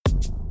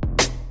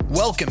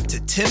Welcome to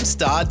Tim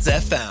Stodd's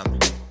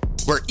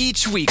FM, where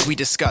each week we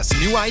discuss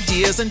new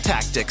ideas and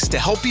tactics to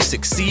help you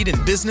succeed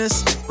in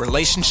business,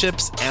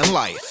 relationships, and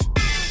life.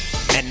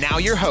 And now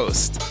your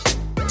host,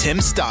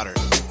 Tim Stoddard.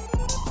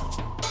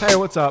 Hey,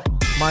 what's up?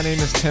 My name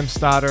is Tim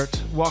Stoddard.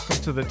 Welcome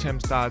to the Tim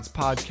Stodd's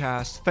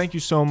podcast. Thank you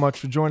so much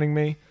for joining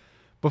me.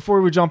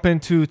 Before we jump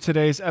into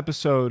today's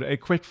episode, a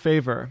quick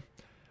favor.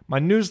 My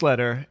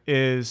newsletter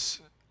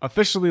is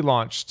officially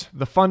launched,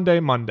 the Fun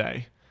Day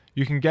Monday.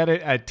 You can get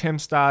it at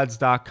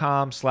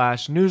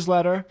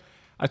timstodds.com/newsletter.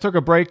 I took a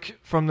break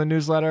from the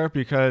newsletter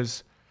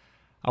because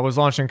I was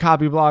launching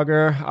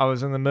Copyblogger. I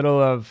was in the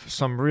middle of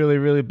some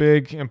really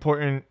big,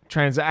 important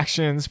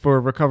transactions for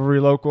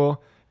Recovery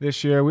Local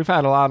this year. We've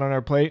had a lot on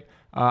our plate.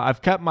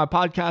 I've kept my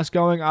podcast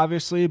going,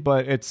 obviously,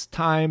 but it's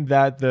time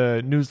that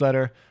the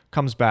newsletter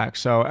comes back.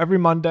 So every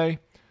Monday,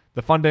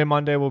 the Fun Day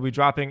Monday will be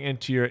dropping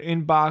into your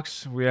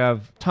inbox. We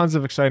have tons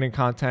of exciting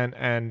content,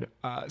 and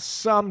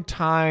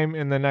sometime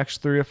in the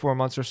next 3 or 4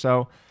 months or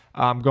so,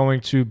 I'm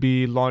going to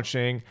be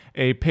launching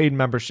a paid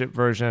membership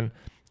version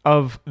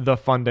of the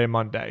Fun Day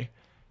Monday.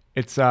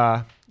 It's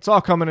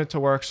all coming into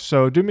works,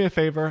 so do me a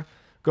favor.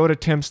 Go to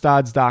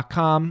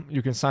timstodds.com.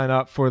 You can sign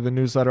up for the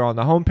newsletter on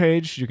the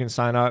homepage. You can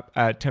sign up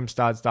at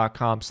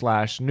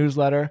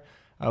timstodds.com/newsletter.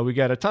 We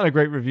get a ton of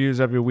great reviews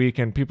every week,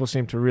 and people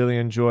seem to really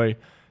enjoy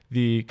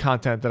the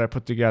content that I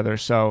put together.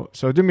 So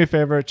do me a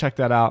favor, check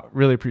that out.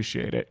 Really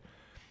appreciate it.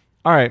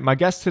 All right, my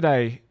guest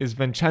today is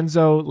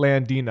Vincenzo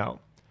Landino.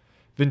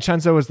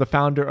 Vincenzo is the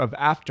founder of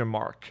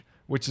Aftermark,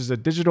 which is a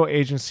digital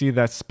agency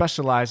that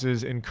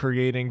specializes in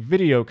creating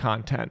video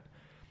content.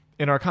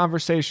 In our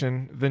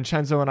conversation,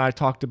 Vincenzo and I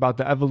talked about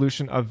the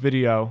evolution of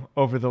video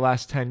over the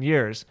last 10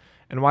 years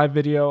and why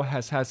video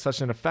has had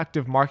such an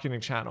effective marketing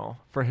channel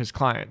for his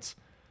clients.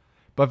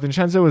 But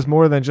Vincenzo is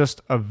more than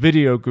just a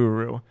video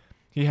guru.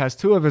 He has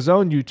 2 of his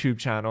own YouTube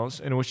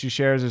channels in which he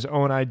shares his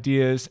own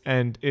ideas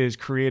and is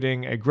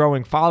creating a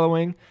growing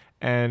following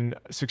and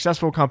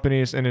successful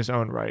companies in his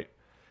own right.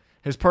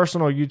 His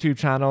personal YouTube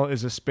channel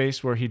is a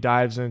space where he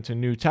dives into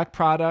new tech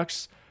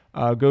products,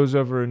 goes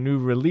over new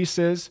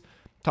releases,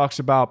 talks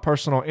about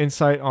personal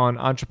insight on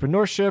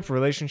entrepreneurship,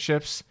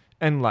 relationships,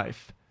 and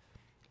life.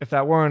 If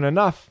that weren't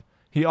enough,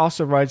 he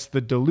also writes the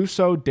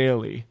Deluso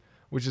Daily,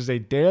 which is a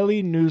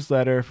daily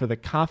newsletter for the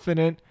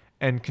confident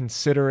and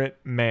considerate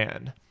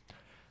man.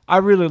 I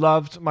really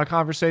loved my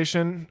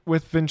conversation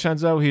with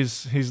Vincenzo.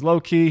 He's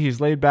low-key, he's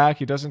laid back,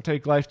 he doesn't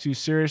take life too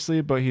seriously,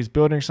 but he's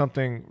building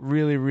something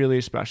really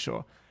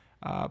special.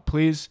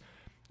 Please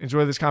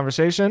enjoy this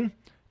conversation.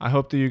 I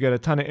hope that you get a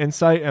ton of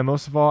insight, and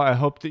most of all, I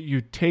hope that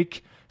you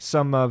take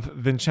some of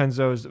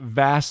Vincenzo's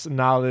vast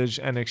knowledge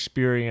and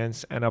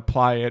experience and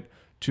apply it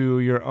to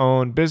your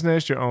own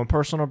business, your own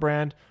personal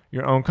brand,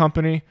 your own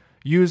company.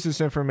 Use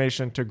this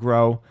information to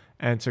grow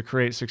and to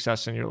create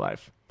success in your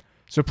life.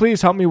 So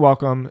please help me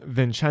welcome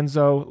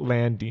Vincenzo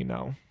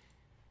Landino.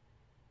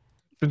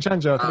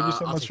 Vincenzo, thank you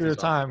so much for your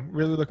time.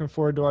 Really looking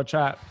forward to our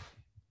chat.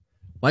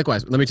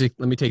 Likewise. Let me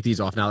take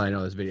these off now that I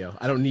know this video.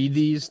 I don't need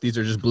these. These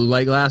are just blue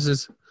light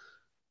glasses.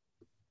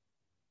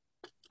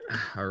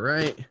 All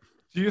right.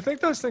 Do you think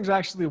those things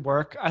actually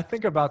work? I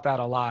think about that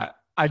a lot.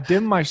 I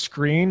dim my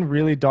screen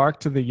really dark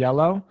to the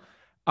yellow,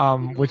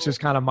 which is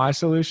kind of my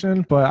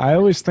solution. But I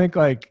always think,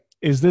 like,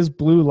 is this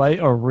blue light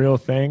a real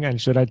thing,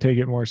 and should I take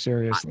it more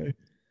seriously?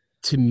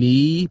 To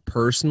me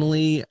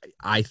personally,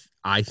 I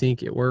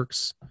think it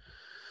works.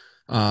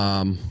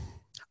 I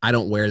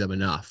don't wear them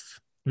enough.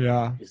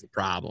 Yeah, is the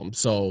problem.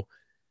 So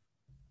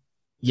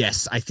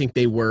yes, I think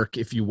they work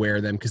if you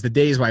wear them, because the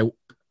days I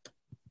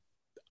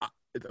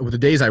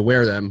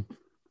wear them,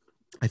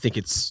 I think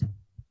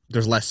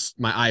there's less.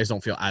 My eyes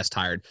don't feel as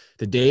tired.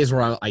 The days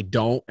where I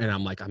don't, and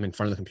I'm in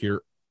front of the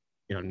computer,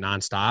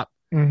 nonstop,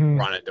 or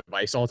on a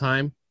device all the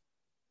time,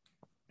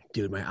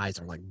 dude, my eyes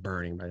are like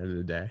burning by the end of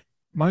the day.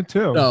 Mine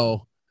too.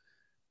 So,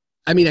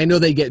 I mean, I know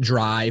they get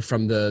dry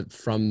from the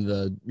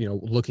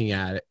looking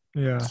at it.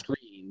 Yeah.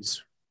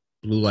 Screens,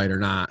 blue light or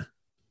not.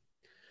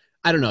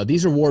 I don't know.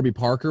 These are Warby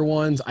Parker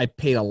ones. I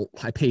paid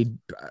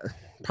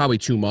probably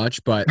too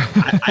much, but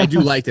I do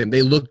like them.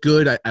 They look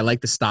good. I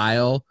like the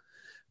style.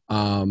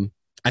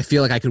 I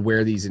feel like I could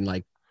wear these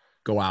and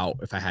go out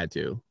if I had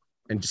to,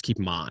 and just keep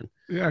them on.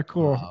 Yeah,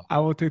 cool. I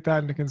will take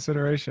that into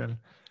consideration.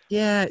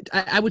 Yeah,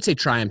 I would say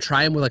try them.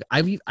 Try them with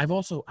I've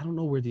also, I don't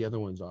know where the other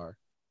ones are,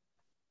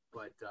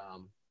 but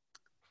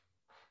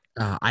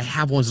I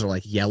have ones that are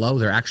yellow.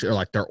 They're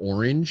actually they're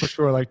orange. For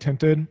sure,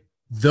 tinted.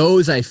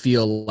 Those I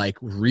feel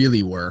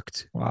really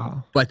worked.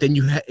 Wow. But then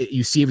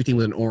you see everything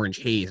with an orange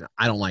haze.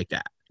 I don't like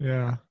that.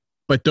 Yeah.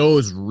 But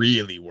those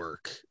really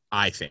work,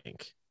 I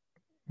think.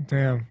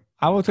 Damn.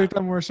 I will take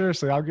that more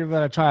seriously. I'll give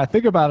that a try. I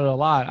think about it a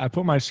lot. I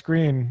put my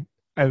screen,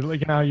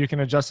 you can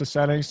adjust the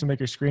settings to make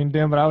your screen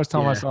dim, but I always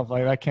tell myself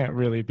that can't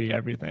really be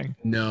everything.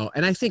 No.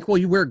 And I think,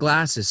 you wear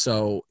glasses.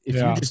 So if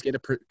you just get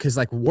because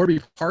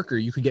Warby Parker,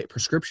 you could get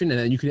prescription and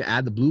then you can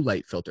add the blue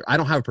light filter. I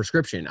don't have a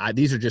prescription.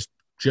 These are just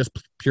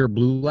pure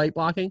blue light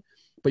blocking,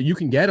 but you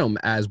can get them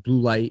as blue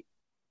light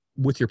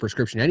with your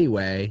prescription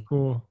anyway.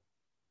 Cool.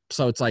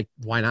 So it's like,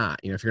 why not?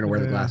 You know, if you're going to wear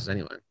the Yeah. glasses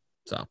anyway.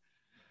 So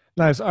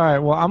Nice. All right.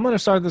 Well, I'm going to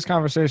start this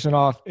conversation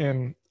off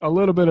in a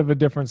little bit of a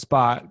different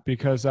spot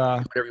because,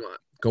 whatever you want.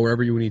 Go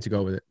wherever you need to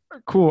go with it.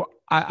 cool.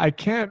 I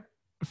can't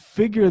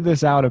figure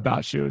this out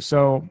about you.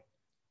 So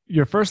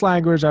your first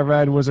language I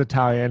read was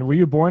Italian. Were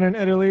you born in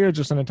Italy or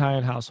just an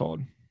Italian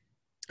household?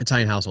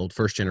 Italian household,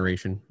 first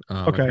generation.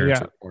 My Okay, parents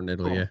yeah. were born in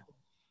Italy. Cool. Yeah.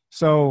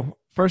 So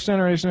first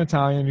generation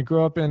Italian. You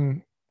grew up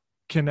in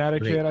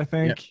Connecticut, I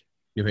think.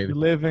 New You Haven.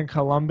 live in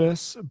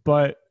Columbus,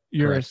 but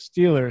you're Correct. a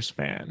Steelers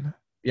fan.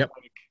 Yep.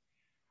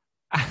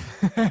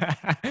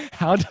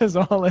 How does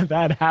all of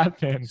that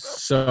happen?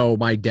 So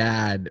my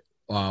dad,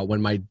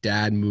 when my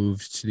dad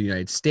moved to the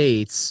United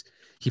States,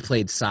 he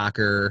played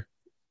soccer.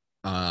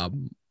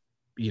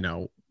 You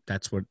know,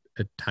 that's what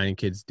Italian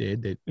kids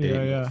did. They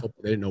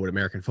didn't know what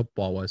American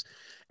football was.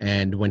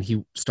 And when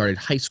he started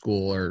high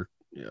school, or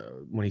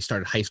when he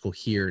started high school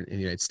here in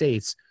the United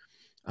States,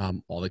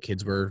 all the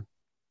kids were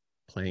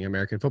playing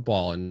American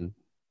football, and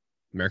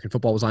American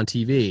football was on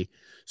TV.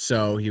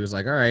 So he was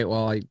like, all right,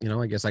 well,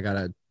 I guess I got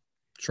to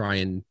try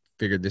and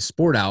figure this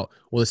sport out.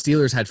 Well, the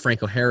Steelers had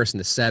Franco Harris in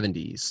the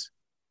 70s,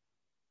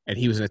 and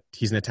he's an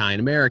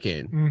Italian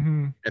American.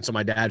 Mm-hmm. And so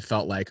my dad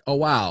felt like, oh,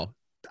 wow,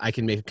 I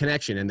can make a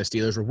connection. And the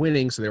Steelers were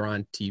winning, so they were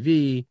on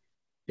TV.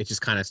 It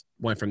just kind of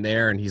went from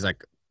there. And he's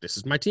like, this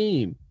is my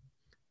team.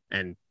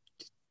 And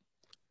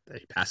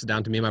he passed it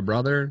down to me and my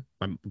brother.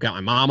 Got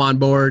my mom on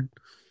board.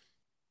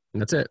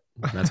 And that's it.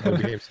 That's how it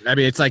became. I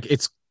mean,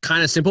 it's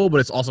kind of simple, but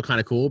it's also kind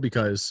of cool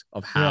because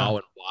of how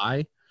and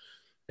why.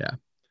 Yeah.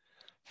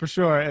 For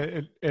sure.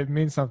 It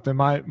means something.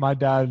 My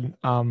dad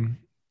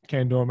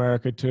came to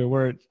America too.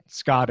 We're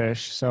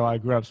Scottish, so I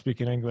grew up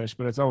speaking English,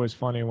 but it's always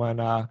funny when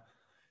I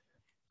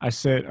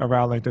sit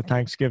around like the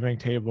Thanksgiving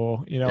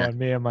table, and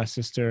me and my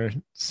sister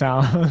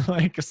sound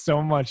like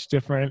so much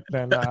different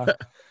than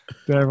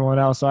everyone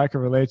else. So I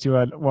can relate to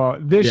it. Well,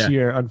 this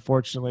year,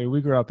 unfortunately,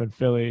 we grew up in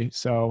Philly,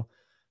 so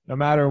no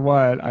matter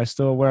what, I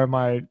still wear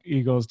my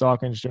Eagles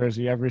Dawkins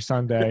jersey every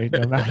Sunday,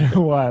 no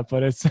matter what.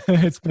 But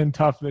it's been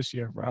tough this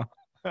year, bro.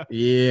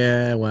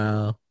 Yeah,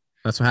 well,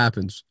 that's what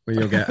happens when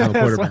you don't have a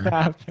quarterback. That's what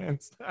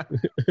happens.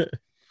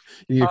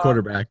 You need a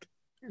quarterback.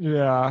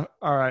 Yeah.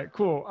 All right.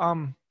 Cool.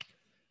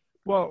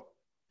 Well,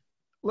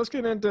 let's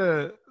get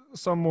into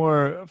some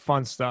more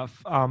fun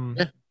stuff.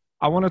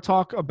 I want to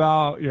talk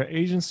about your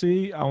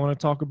agency. I want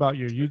to talk about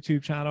your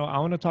YouTube channel. I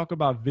want to talk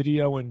about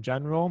video in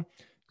general.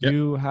 Yep.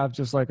 You have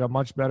just like a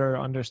much better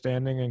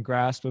understanding and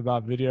grasp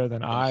about video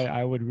than I.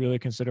 I would really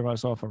consider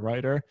myself a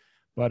writer,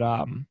 but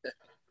I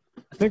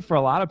think for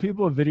a lot of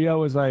people,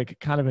 video is like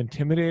kind of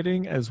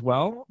intimidating as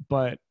well,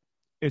 but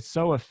it's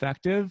so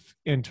effective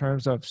in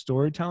terms of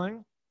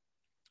storytelling.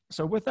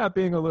 So with that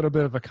being a little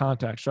bit of a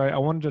context, right? I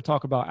wanted to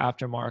talk about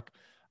Aftermark.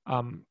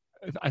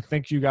 I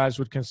think you guys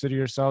would consider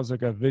yourselves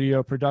like a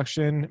video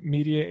production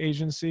media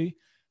agency.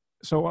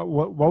 So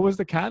what was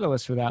the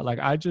catalyst for that? Like,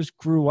 I just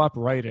grew up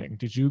writing.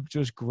 Did you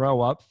just grow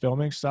up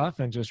filming stuff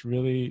and just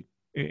really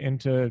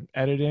into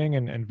editing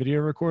and video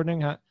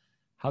recording?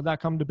 How'd that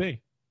come to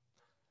be?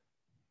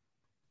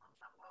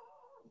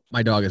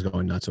 My dog is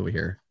going nuts over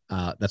here.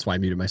 That's why I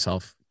muted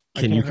myself.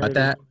 Can you cut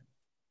that?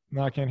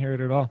 No, I can't hear it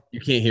at all.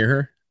 You can't hear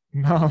her?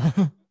 No.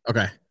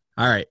 Okay.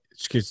 All right.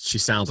 She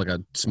sounds like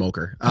a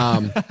smoker.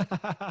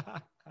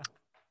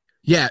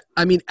 Yeah.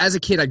 I mean, as a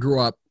kid, I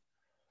grew up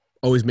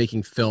always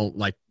making film,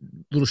 like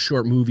little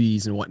short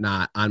movies and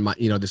whatnot on my,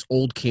 this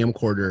old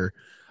camcorder,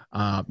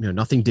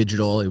 nothing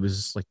digital. It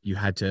was like you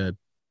had to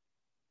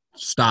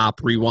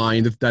stop,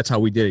 rewind. That's how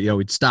we did it.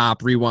 We'd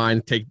stop,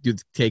 rewind,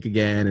 take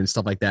again and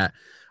stuff like that.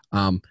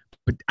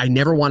 But I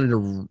never wanted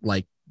to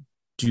like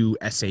do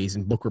essays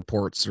and book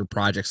reports or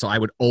projects. So I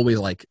would always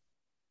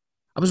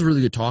I was a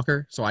really good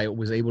talker. So I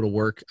was able to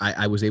work.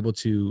 I was able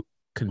to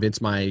convince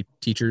my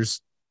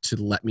teachers to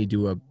let me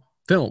do a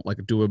film,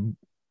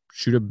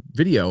 shoot a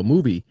video, a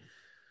movie.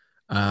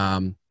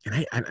 And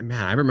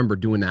I remember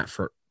doing that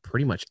for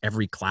pretty much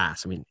every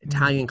class. I mean,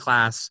 Italian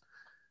class,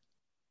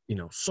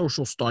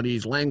 social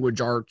studies,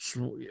 language arts,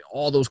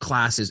 all those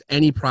classes,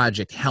 any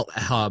project, health,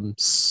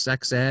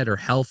 sex ed or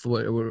health,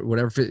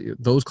 whatever,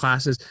 those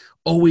classes,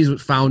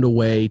 always found a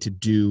way to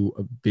do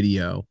a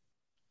video.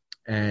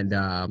 And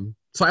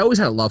so I always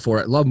had a love for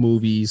it. Love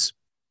movies.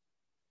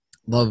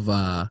 Love,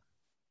 I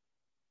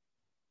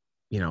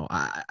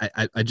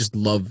just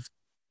love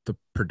the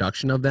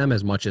production of them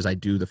as much as I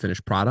do the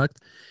finished product.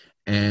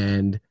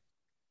 And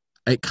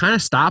it kind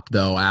of stopped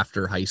though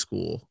after high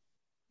school,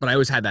 but I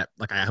always had that,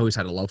 I always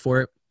had a love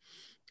for it.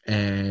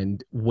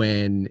 And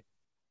when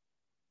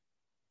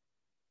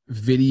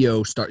video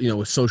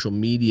with social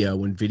media,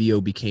 when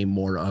video became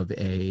more of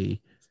I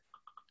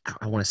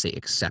want to say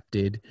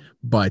accepted,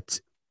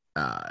 but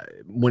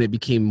when it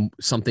became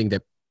something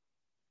that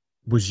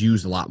was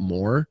used a lot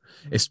more,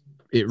 it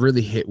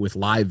really hit with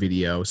live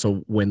video.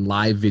 So when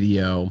live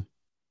video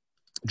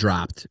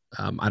dropped,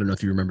 I don't know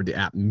if you remember the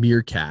app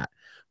Meerkat,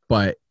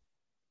 but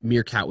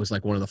Meerkat was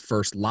like one of the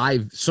first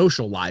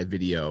social live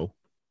video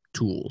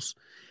tools.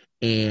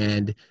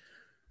 And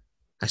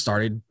I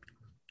started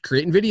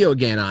creating video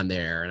again on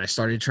there, and I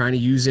started trying to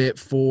use it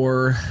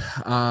for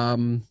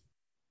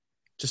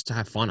just to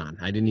have fun on.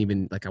 I didn't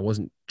even I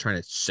wasn't trying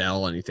to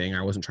sell anything.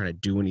 I wasn't trying to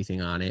do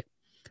anything on it.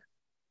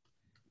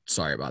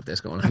 Sorry about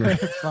this going on.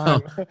 It's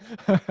fine.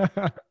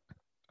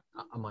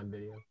 I'm on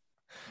video.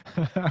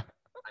 I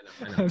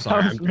know. That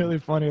Sorry, was really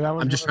funny.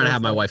 I'm just trying to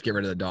have my wife get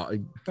rid of the dog,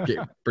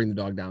 bring the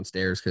dog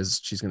downstairs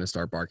because she's going to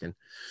start barking.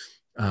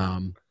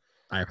 I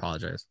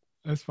apologize.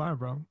 That's fine,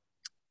 bro.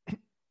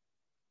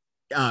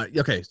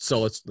 Okay, so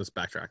let's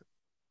backtrack.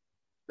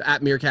 The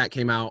app Meerkat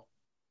came out,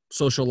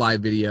 social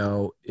live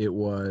video. It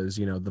was,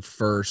 the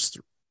first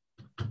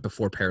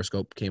before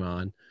Periscope came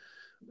on,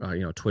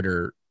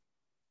 Twitter.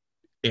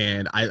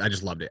 And I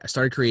just loved it. I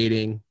started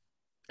creating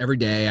every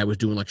day. I was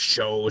doing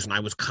shows, and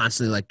I was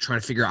constantly trying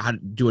to figure out how to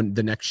do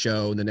the next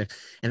show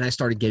and I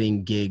started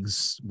getting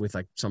gigs with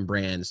some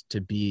brands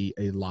to be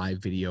a live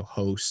video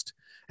host.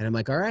 And I'm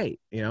like, all right,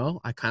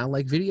 I kind of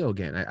like video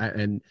again.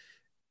 And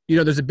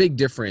there's a big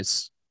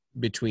difference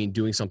between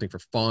doing something for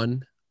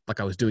fun, like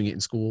I was doing it in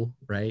school,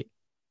 right?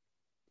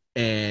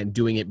 And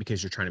doing it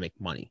because you're trying to make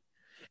money.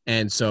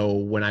 And so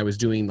when I was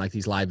doing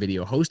these live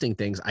video hosting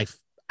things, I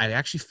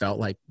actually felt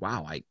like,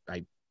 wow, I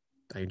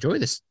enjoy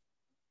this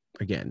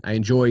again. I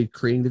enjoy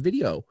creating the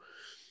video.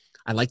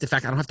 I like the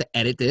fact I don't have to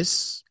edit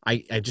this.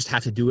 I just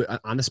have to do it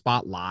on the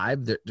spot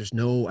live. I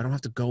don't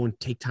have to go and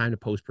take time to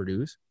post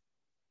produce.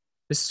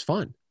 This is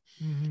fun.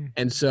 Mm-hmm.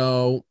 And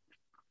so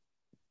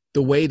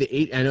the way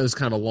I know it's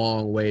kind of a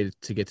long way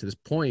to get to this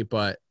point,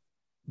 but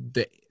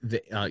the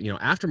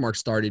Aftermark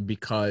started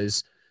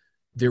because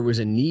there was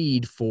a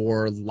need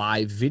for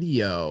live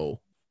video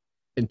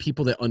and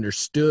people that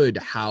understood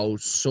how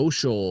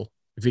social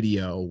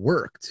video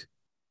worked.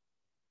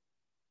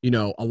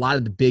 A lot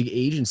of the big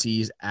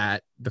agencies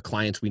at the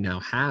clients we now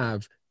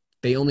have,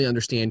 they only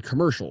understand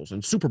commercials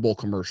and Super Bowl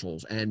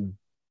commercials and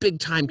big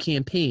time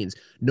campaigns.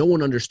 No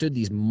one understood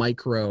these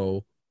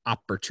micro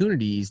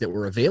opportunities that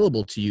were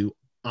available to you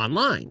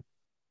online.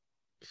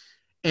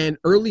 And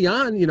early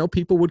on,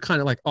 people would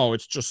kind of oh,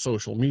 it's just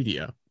social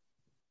media.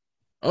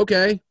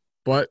 Okay,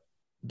 but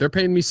they're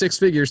paying me 6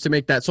 figures to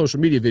make that social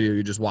media video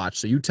you just watched.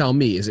 So you tell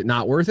me, is it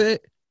not worth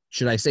it?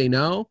 Should I say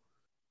no?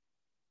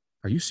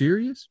 Are you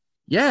serious?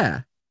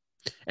 Yeah.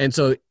 And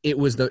so it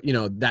was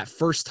that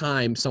first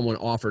time someone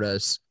offered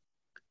us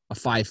a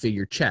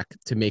 5-figure check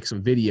to make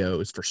some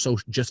videos for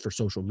just for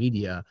social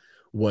media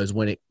was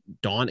when it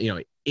dawned,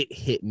 it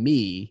hit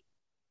me.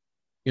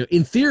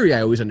 In theory,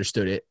 I always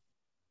understood it,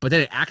 but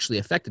then it actually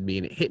affected me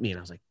and it hit me. And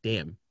I was like,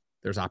 damn,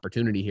 there's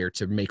opportunity here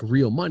to make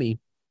real money.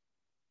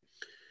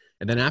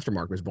 And then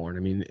Aftermark was born. I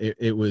mean,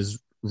 it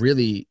was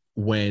really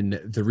when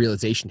the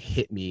realization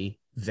hit me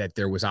that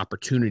there was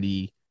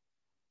opportunity.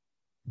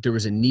 There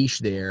was a niche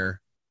there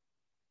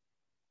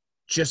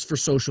just for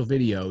social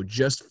video,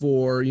 just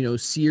for,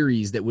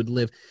 series that would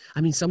live.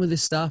 I mean, some of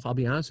this stuff, I'll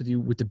be honest with you,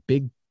 with the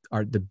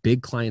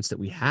big clients that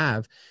we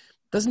have,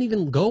 doesn't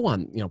even go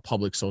on,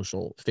 public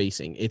social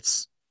facing.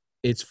 It's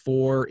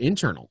for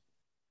internal.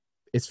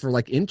 It's for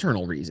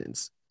internal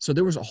reasons. So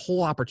there was a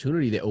whole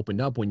opportunity that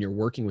opened up when you're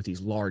working with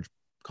these large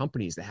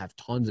companies that have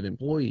tons of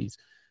employees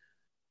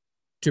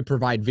to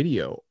provide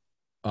video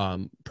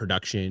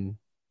production,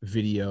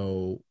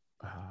 video,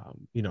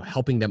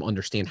 helping them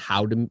understand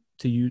how to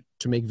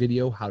make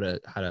video, how to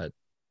I don't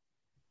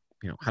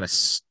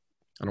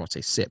want to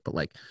say sit,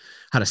 but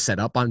how to set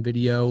up on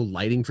video,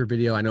 lighting for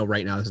video. I know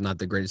right now this is not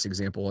the greatest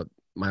example.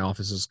 My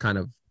office is kind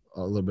of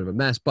a little bit of a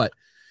mess, but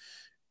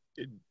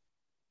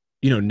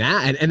now,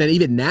 and then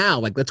even now,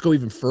 let's go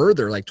even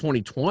further,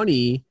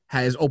 2020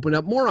 has opened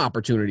up more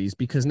opportunities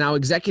because now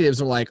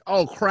executives are like,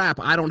 oh crap,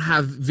 I don't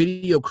have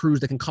video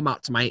crews that can come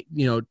out to my,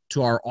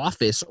 to our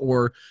office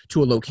or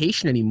to a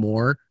location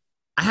anymore.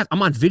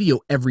 I'm on video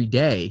every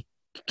day.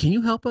 Can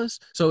you help us?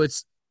 So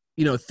it's,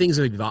 things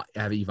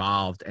have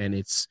evolved, and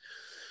it's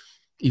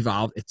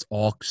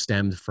all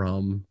stemmed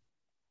from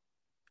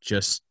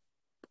just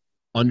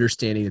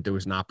understanding that there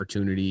was an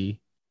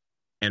opportunity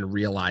and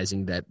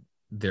realizing that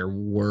there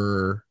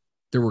were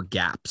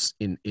gaps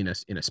in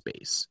a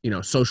space.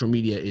 Social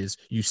media is,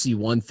 you see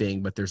one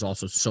thing, but there's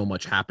also so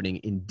much happening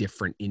in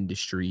different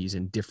industries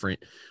and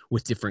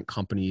with different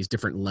companies,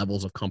 different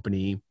levels of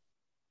company,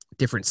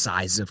 different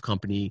sizes of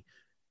company,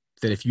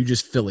 that if you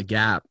just fill a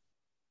gap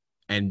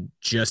and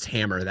just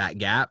hammer that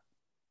gap,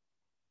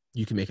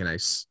 you can make a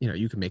nice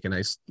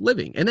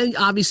living. And then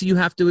obviously you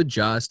have to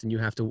adjust and you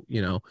have to,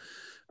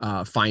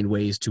 find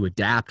ways to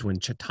adapt when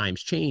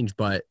times change.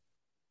 But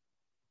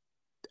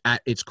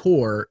at its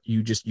core,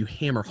 you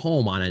hammer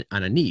home on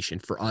a niche.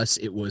 And for us,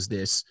 it was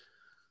this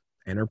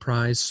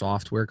enterprise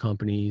software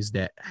companies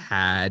that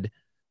had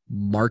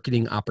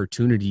marketing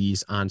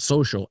opportunities on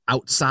social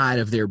outside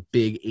of their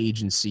big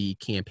agency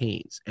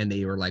campaigns. And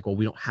they were like, well,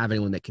 we don't have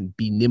anyone that can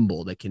be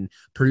nimble, that can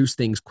produce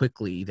things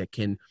quickly, that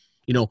can,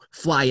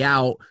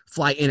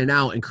 fly in and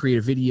out and create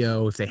a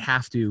video if they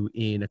have to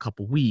in a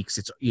couple weeks.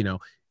 It's,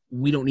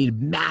 we don't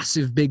need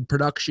massive big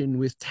production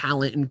with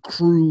talent and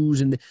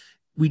crews, and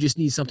we just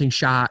need something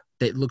shot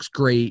that looks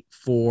great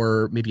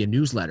for maybe a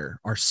newsletter,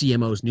 our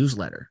CMO's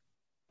newsletter.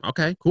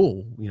 okay,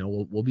 cool.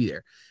 We'll be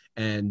there.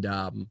 And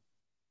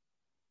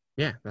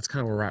yeah, that's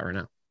kind of where we're at right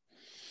now.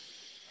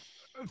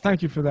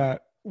 Thank you for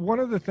that. One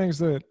of the things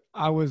that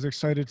I was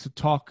excited to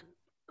talk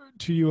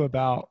to you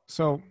about,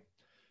 so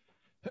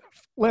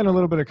lay in a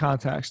little bit of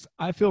context.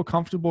 I feel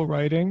comfortable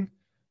writing.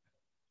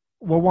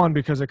 Well, one,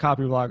 because a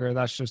copy blogger,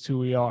 that's just who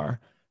we are.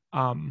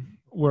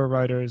 We're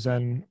writers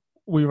and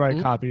we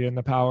write copy and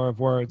the power of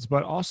words,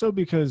 but also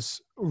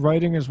because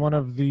writing is one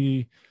of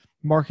the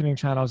marketing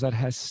channels that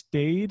has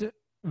stayed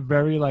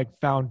very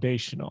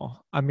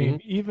foundational. I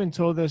mean, even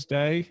till this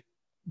day,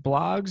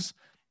 blogs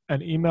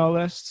and email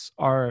lists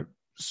are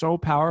so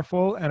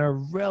powerful and are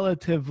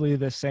relatively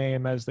the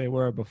same as they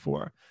were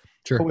before.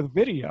 Sure. But with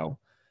video,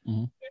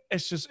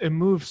 it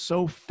moves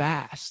so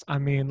fast. I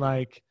mean,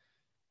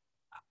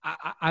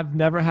 I've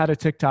never had a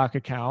TikTok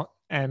account,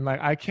 and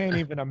I can't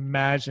even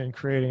imagine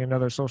creating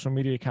another social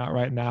media account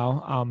right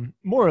now.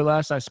 More or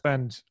less, I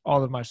spend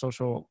all of my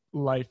social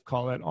life,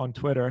 call it, on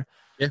Twitter.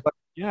 Yeah. But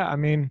yeah, I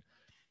mean,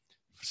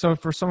 so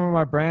for some of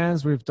my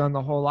brands, we've done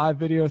the whole live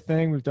video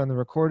thing. We've done the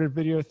recorded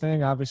video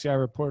thing. Obviously, I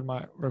recorded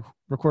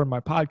my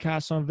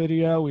podcast on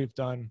video. We've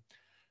done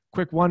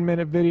quick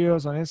 1-minute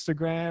videos on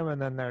Instagram,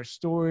 and then there's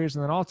stories,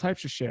 and then all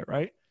types of shit,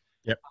 right?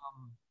 Yep.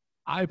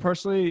 I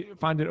personally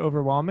find it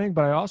overwhelming,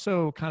 but I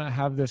also kind of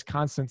have this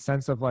constant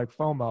sense of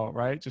FOMO,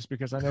 right? Just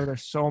because I know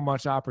there's so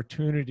much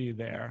opportunity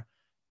there.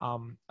 I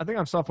think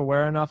I'm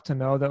self-aware enough to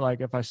know that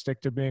if I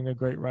stick to being a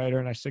great writer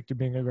and I stick to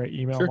being a great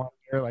email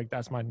marketer,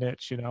 that's my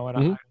niche, and I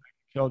can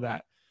kill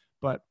that.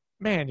 But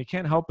man, you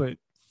can't help but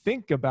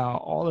think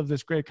about all of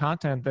this great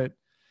content that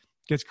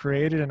gets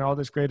created and all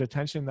this great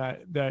attention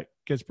that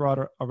gets brought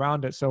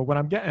around it. So what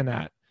I'm getting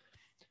at,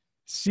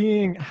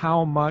 seeing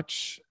how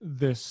much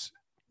this,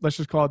 let's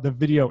just call it the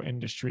video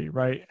industry,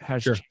 right,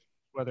 has changed,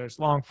 whether it's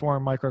long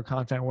form, micro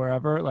content,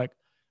 wherever,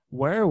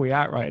 where are we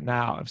at right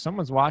now? If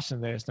someone's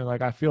watching this,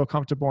 they're I feel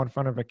comfortable in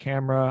front of a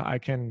camera. I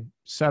can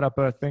set up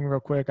a thing real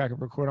quick. I can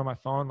record on my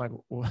phone.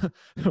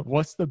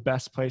 What's the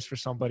best place for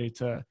somebody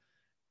to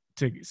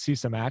see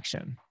some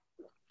action?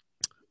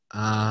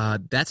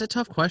 That's a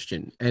tough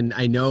question. And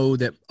I know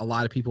that a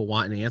lot of people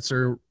want an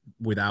answer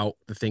without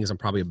the things I'm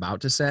probably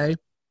about to say,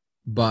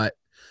 but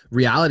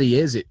reality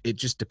is it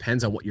just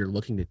depends on what you're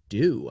looking to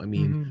do. I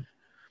mean,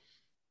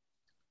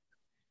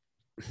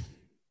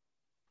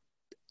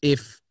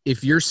 if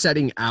you're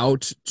setting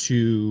out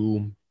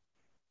to,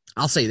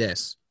 I'll say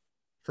this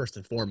first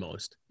and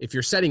foremost, if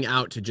you're setting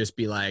out to just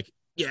be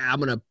I'm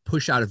going to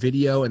push out a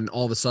video and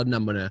all of a sudden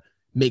I'm going to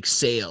make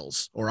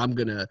sales, or I'm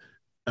going to,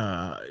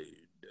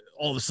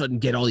 all of a sudden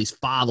get all these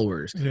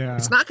followers. Yeah.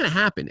 It's not going to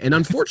happen. And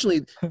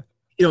unfortunately,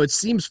 it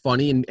seems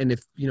funny. And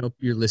if,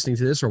 you're listening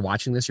to this or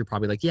watching this, you're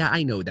probably yeah,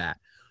 I know that.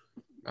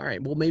 All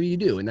right, well, maybe you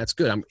do. And that's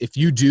good. If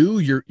you do,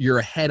 you're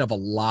ahead of a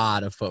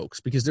lot of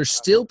folks, because there's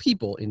still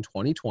people in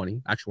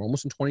 2020, actually we're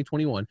almost in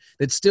 2021,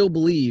 that still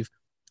believe,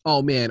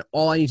 oh man,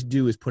 all I need to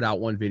do is put out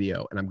one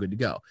video and I'm good to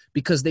go,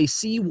 because they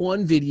see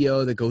one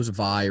video that goes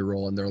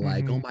viral and they're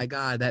oh my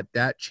God,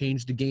 that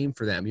changed the game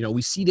for them.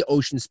 We see the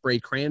Ocean Spray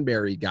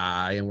cranberry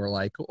guy and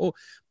we're oh,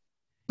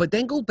 but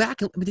then go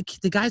back and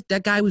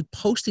that guy was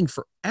posting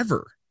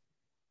forever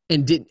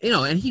and didn't,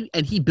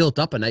 and he built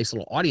up a nice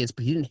little audience,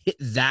 but he didn't hit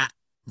that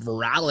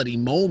virality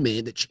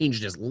moment that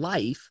changed his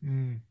life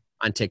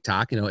on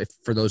TikTok. If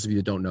for those of you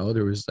that don't know,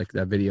 there was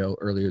that video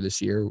earlier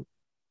this year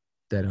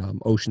that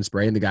Ocean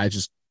Spray, and the guy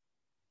just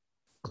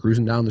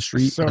cruising down the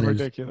street, so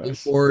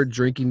ridiculous,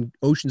 drinking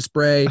Ocean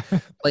Spray,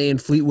 playing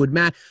Fleetwood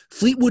Mac.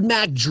 Fleetwood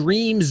Mac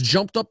Dreams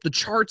jumped up the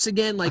charts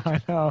again,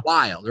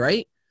 wild,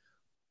 right?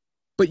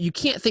 But you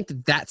can't think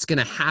that that's going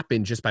to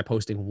happen just by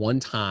posting one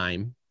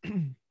time.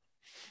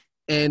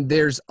 And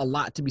there's a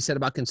lot to be said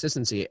about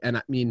consistency. And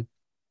I mean,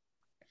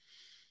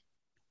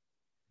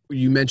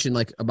 you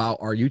mentioned about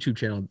our YouTube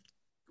channel.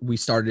 We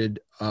started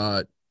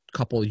a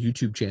couple of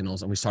YouTube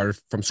channels and we started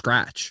from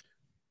scratch.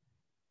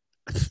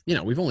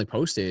 We've only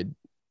posted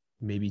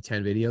maybe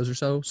 10 videos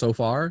or so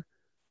far.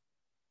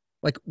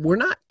 We're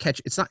not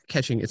it's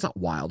not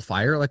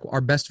wildfire.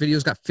 Our best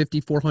videos got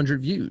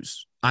 5,400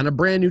 views on a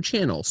brand new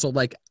channel. So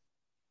it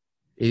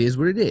is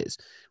what it is.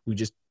 We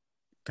just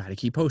got to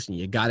keep posting.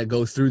 You got to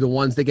go through the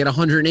ones that get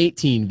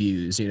 118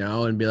 views,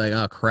 and be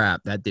oh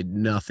crap, that did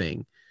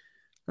nothing.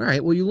 All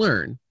right, well, you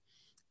learn.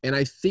 And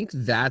I think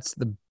that's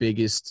the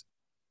biggest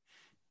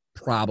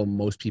problem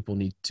most people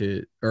need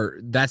to, or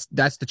that's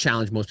the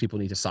challenge most people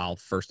need to solve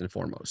first and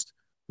foremost.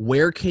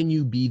 Where can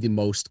you be the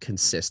most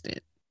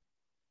consistent?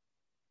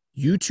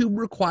 YouTube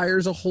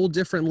requires a whole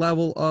different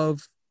level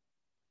of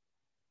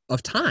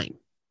time.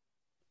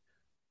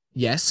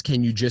 Yes,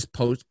 can you just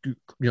post,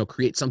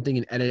 create something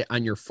and edit it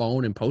on your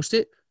phone and post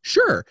it?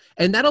 Sure.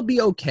 And that'll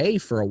be okay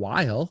for a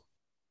while.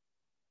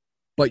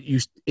 But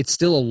it's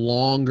still a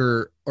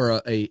longer, or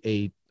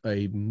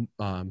there's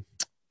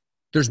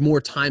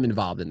more time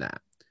involved in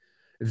that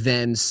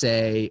than,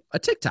 say, a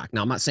TikTok.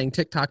 Now, I'm not saying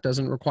TikTok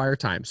doesn't require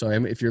time. So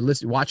if you're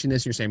watching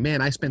this and you're saying,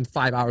 man, I spend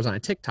 5 hours on a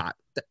TikTok,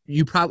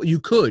 you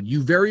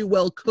very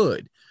well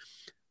could.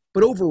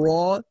 But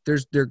overall,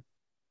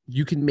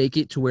 you can make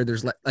it to where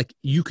there's like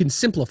you can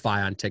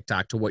simplify on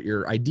TikTok to what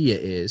your idea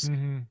is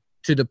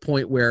to the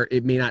point where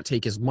it may not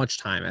take as much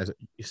time as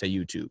you say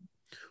YouTube,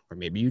 or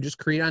maybe you just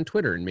create on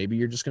Twitter and maybe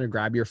you're just going to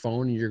grab your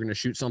phone and you're going to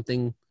shoot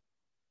something,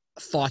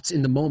 thoughts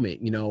in the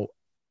moment, you know,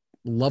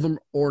 love them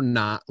or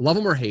not, love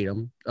them or hate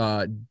them.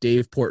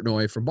 Dave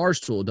Portnoy from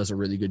Barstool does a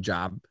really good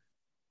job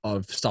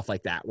of stuff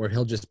like that, where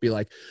he'll just be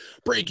like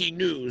breaking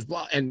news,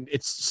 blah, and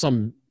it's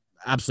some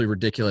absolutely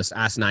ridiculous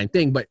asinine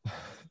thing, but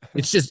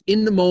it's just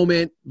in the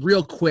moment,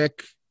 real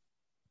quick.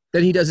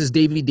 Then he does his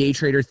Davey Day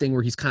Trader thing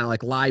where he's kind of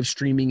like live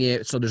streaming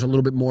it. So there's a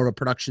little bit more of a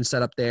production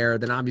setup there.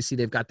 Then obviously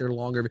they've got their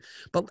longer,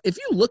 but if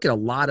you look at a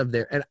lot of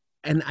their,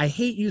 and I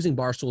hate using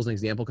Barstool as an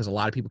example because a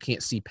lot of people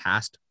can't see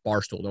past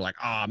Barstool. They're like,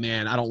 oh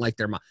man, I don't like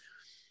their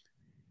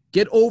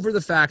get over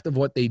the fact of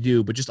what they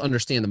do, but just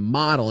understand the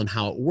model and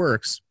how it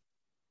works.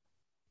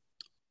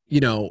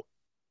 You know,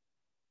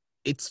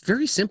 it's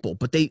very simple,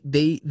 but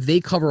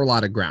they cover a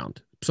lot of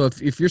ground. So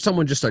if you're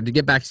someone just starting to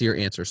get back to your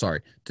answer,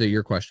 sorry, to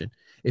your question,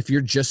 if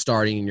you're just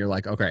starting and you're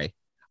like, okay,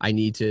 I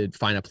need to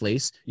find a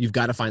place, you've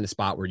got to find the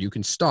spot where you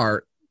can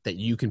start that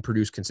you can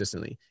produce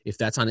consistently. If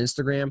that's on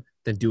Instagram,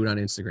 then do it on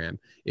Instagram.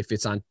 If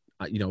it's on,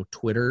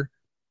 Twitter,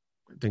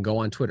 then go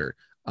on Twitter.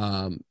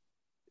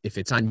 If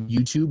it's on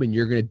YouTube and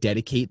you're going to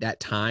dedicate that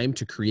time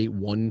to create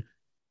one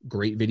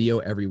great video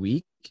every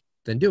week,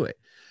 then do it.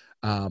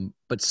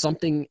 But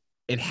something,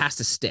 it has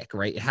to stick,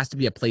 right? It has to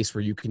be a place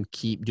where you can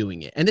keep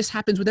doing it. And this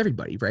happens with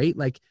everybody, right?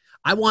 Like,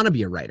 I want to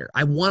be a writer.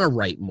 I want to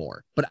write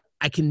more, but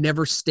I can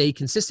never stay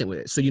consistent with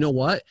it. So you know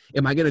what?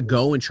 Am I going to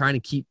go and try to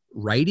keep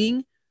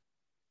writing?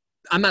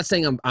 I'm not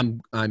saying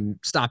I'm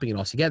stopping it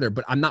altogether,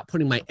 but I'm not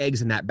putting my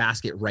eggs in that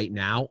basket right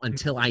now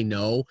until I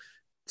know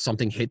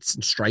something hits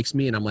and strikes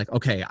me and I'm like,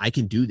 okay, I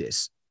can do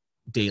this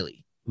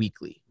daily,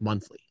 weekly,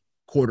 monthly,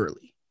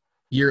 quarterly,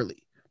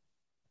 yearly.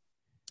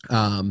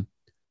 So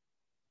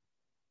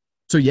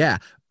yeah,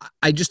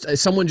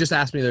 someone just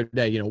asked me the other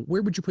day,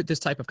 where would you put this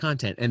type of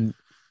content? And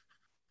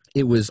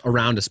it was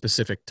around a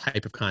specific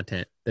type of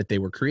content that they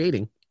were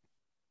creating.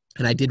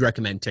 And I did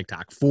recommend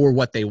TikTok for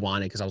what they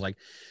wanted. Cause I was like,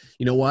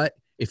 you know what,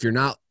 if you're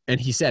not, and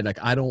he said like,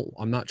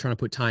 I'm not trying to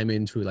put time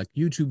into like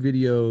YouTube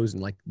videos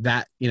and like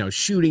that,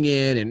 shooting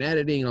it and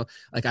editing,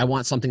 like I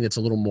want something that's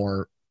a little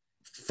more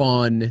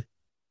fun,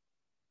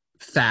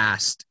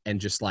 fast, and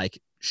just like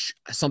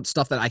some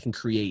stuff that I can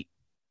create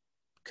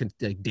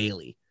like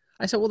daily.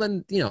 I said, well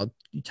then,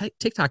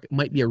 TikTok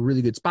might be a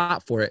really good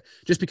spot for it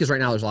just because right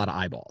now there's a lot of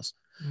eyeballs.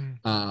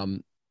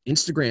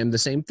 Instagram, the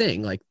same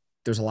thing. Like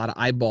there's a lot of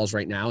eyeballs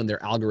right now and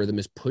their algorithm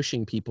is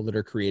pushing people that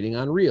are creating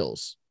on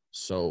Reels.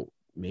 So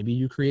maybe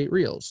you create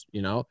Reels,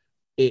 you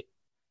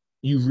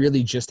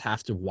really just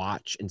have to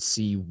watch and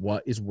see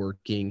what is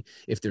working.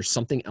 If there's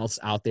something else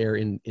out there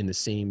in the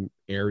same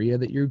area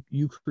that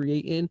you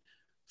create in,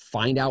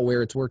 find out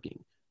where it's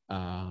working.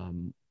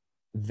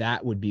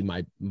 That would be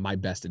my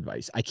best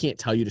advice. I can't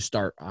tell you to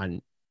start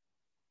on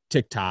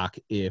TikTok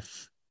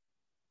if,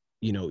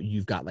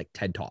 you've got like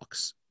TED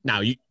Talks.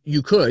 Now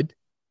you could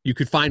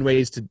find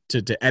ways to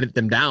edit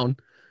them down,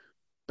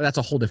 but that's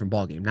a whole different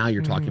ballgame. Now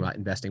you're talking about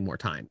investing more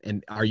time.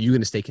 And are you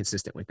going to stay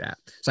consistent with that?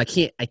 So I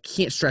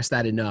can't stress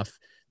that enough,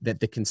 that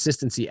the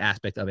consistency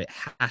aspect of it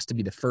has to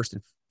be the first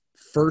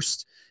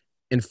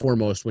and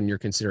foremost when you're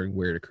considering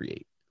where to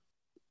create.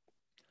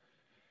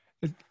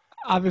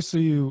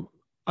 Obviously you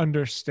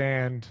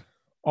understand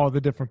all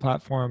the different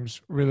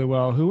platforms really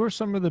well. Who are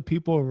some of the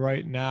people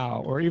right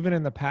now, or even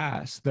in the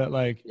past,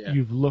 that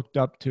you've looked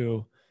up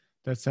to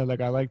that said like,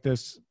 I like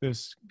this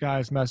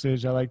guy's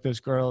message, I like this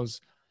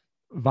girl's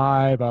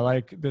vibe, I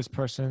like this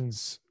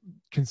person's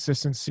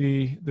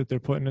consistency that they're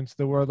putting into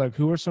the world? Like,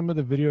 who are some of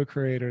the video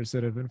creators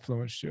that have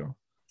influenced you?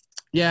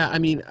 Yeah, I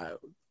mean,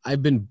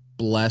 I've been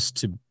blessed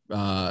to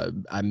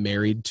I'm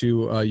married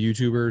to a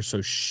YouTuber,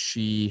 so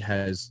she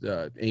has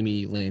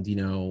Amy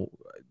Landino.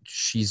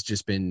 She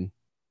was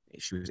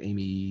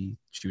Amy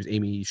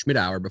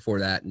Schmidauer before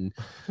that, and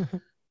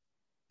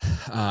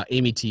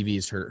Amy TV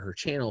is her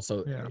channel.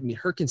 So yeah. I mean,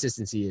 her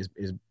consistency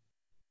is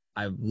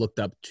I've looked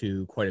up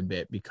to quite a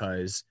bit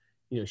because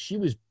she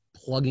was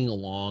plugging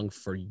along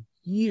for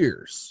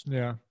years.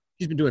 Yeah.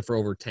 She's been doing it for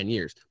over 10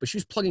 years, but she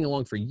was plugging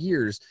along for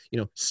years,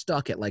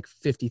 stuck at like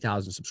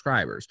 50,000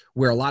 subscribers,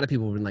 where a lot of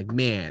people have been like,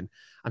 man,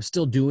 I'm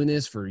still doing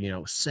this for,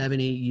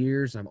 7-8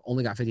 years. And I've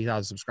only got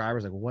 50,000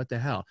 subscribers. Like, what the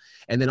hell?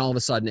 And then all of a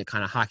sudden it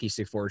kind of hockey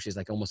stick forward. She's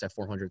like almost at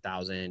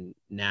 400,000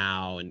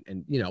 now.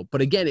 And,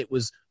 but again, it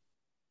was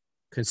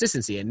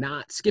consistency and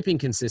not skipping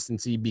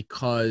consistency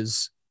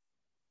because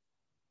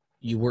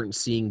you weren't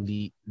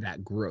seeing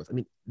that growth. I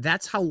mean,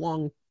 that's how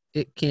long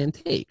it can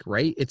take,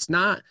 right? It's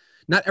not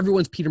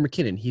everyone's Peter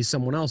McKinnon. He's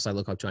someone else I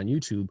look up to on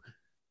YouTube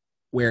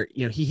where,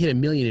 he hit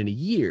 1 million in a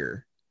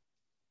year.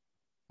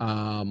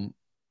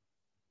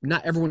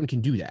 Not everyone can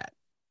do that.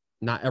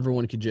 Not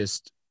everyone could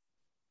just,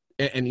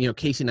 and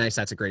Casey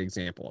Neistat's a great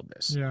example of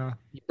this. Yeah.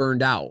 He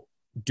burned out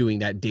doing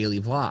that daily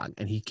vlog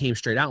and he came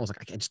straight out and was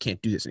like, I just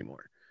can't do this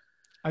anymore.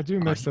 I do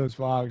miss those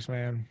vlogs,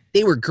 man.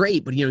 They were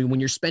great, but when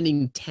you're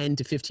spending 10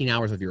 to 15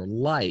 hours of your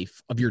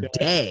life, of your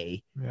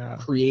day,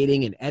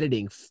 creating and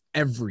editing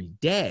every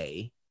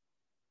day,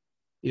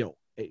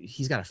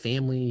 he's got a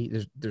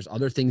family. There's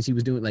other things he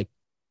was doing. Like,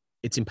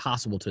 it's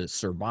impossible to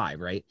survive,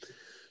 right?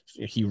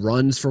 He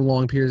runs for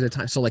long periods of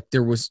time. So like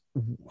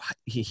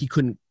he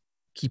couldn't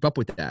keep up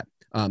with that.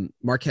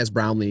 Marquez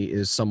Brownlee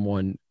is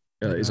someone,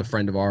 is a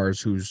friend of ours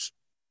who's,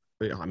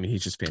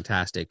 he's just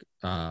fantastic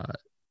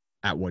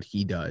at what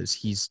he does.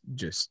 He's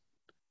just,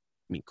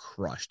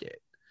 crushed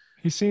it.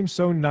 He seems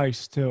so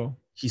nice too.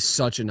 He's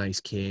such a nice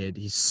kid.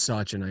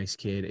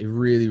 It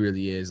really,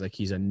 really is. Like,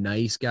 he's a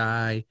nice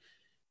guy.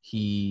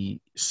 He's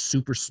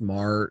super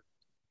smart,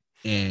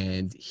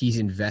 and he's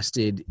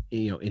invested,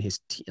 in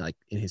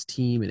his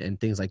team and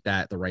things like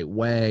that the right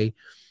way.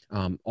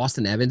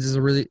 Austin Evans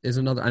is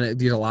another. I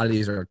know a lot of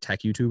these are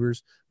tech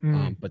YouTubers,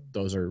 but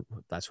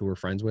that's who we're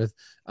friends with.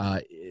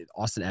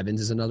 Austin Evans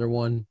is another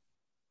one.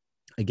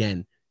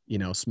 Again,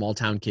 small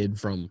town kid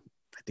from,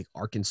 I think,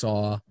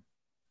 Arkansas,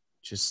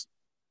 just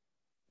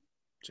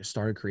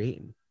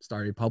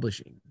started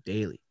publishing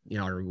daily,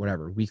 or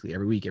whatever, weekly,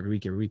 every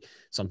week,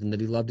 something that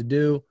he loved to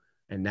do.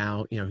 And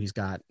now, he's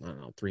got, I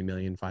don't know, 3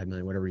 million, 5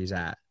 million, whatever he's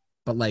at.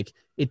 But like,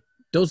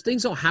 those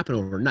things don't happen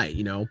overnight.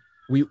 You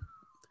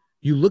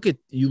look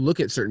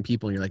at certain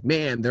people and you're like,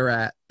 man, they're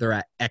at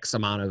X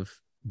amount of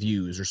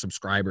views or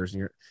subscribers,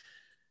 and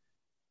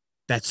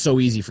that's so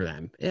easy for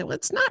them. Well,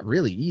 it's not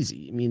really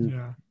easy.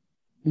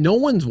 No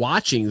one's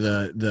watching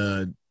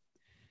the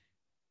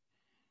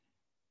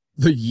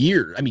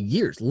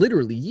years,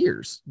 literally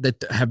years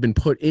that have been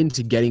put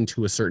into getting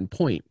to a certain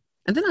point.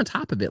 And then on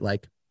top of it,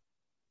 like,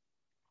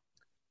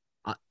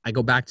 I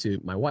go back to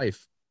my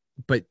wife,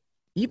 but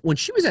when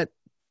she was at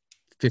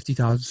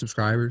 50,000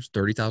 subscribers,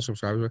 30,000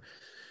 subscribers,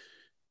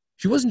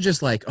 she wasn't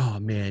just like, oh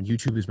man,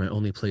 YouTube is my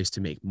only place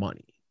to make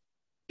money.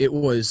 She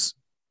was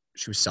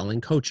selling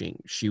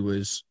coaching. She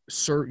was,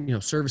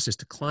 services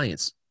to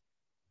clients.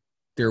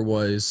 There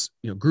was,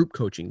 group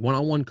coaching,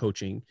 one-on-one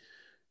coaching,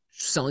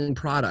 selling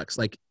products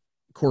like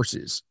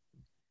courses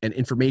and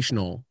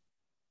informational,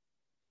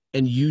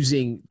 and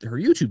using her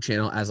YouTube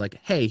channel as like,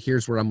 hey,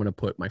 here's where I'm going to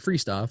put my free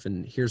stuff,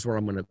 and here's where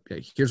I'm going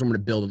to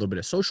build a little bit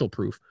of social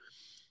proof.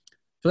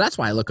 So that's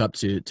why I look up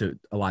to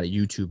a lot of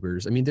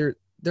YouTubers.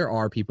 There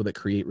are people that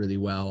create really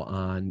well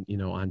on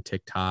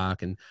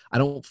TikTok, and I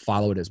don't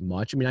follow it as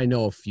much. I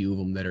know a few of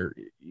them that are,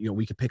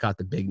 we could pick out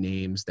the big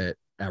names that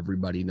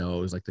everybody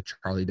knows, like the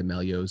Charlie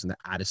D'Amelios and the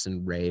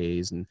Addison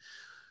Rays and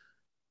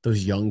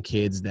those young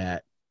kids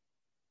that,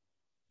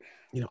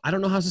 I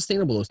don't know how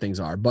sustainable those things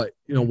are, but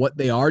what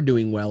they are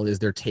doing well is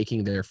they're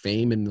taking their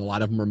fame, and a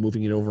lot of them are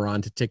moving it over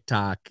onto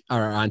TikTok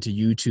or onto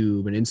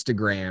YouTube and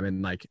Instagram,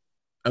 and like,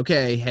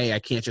 okay, hey, I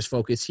can't just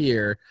focus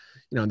here.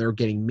 They're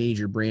getting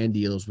major brand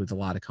deals with a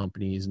lot of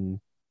companies.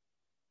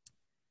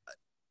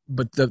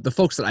 But the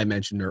folks that I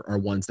mentioned are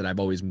ones that I've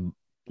always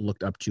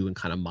looked up to and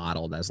kind of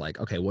modeled as like,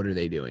 okay, what are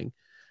they doing?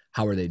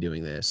 How are they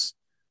doing this?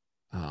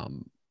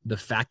 The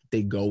fact that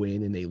they go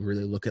in and they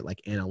really look at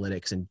like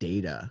analytics and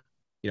data,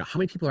 how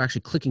many people are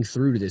actually clicking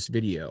through to this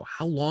video?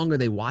 How long are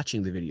they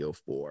watching the video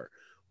for?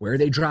 Where are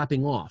they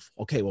dropping off?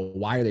 Okay, well,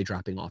 why are they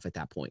dropping off at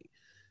that point?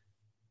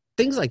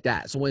 Things like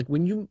that. So like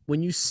when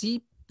you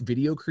see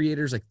video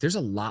creators, like, there's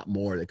a lot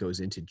more that goes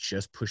into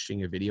just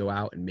pushing a video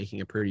out and making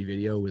a pretty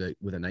video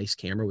with a nice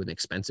camera, with an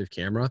expensive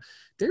camera.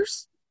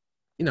 There's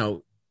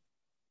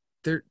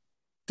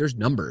there's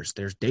numbers,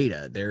 there's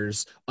data,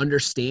 there's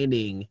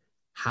understanding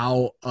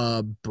how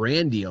a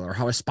brand deal or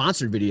how a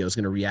sponsored video is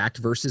going to react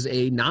versus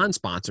a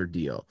non-sponsored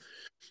deal.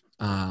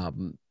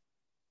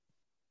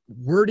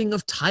 Wording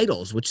of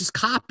titles, which is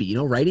copy,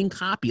 writing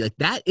copy like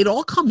that, it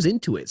all comes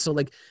into it. So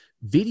like,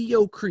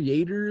 video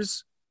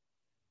creators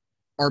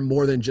are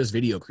more than just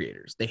video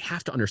creators. They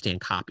have to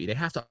understand copy. They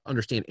have to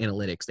understand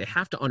analytics. They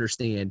have to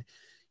understand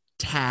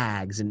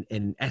tags and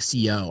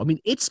SEO.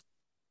 It's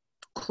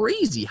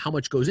crazy how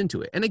much goes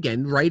into it. And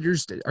again,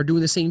 writers are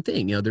doing the same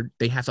thing.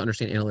 They have to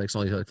understand analytics,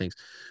 all these other things.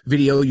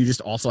 Video, you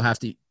just also have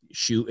to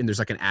shoot, and there's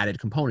like an added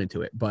component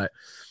to it. But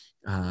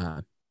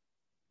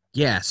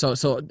yeah, so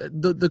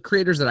the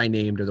creators that I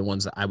named are the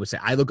ones that I would say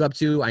I look up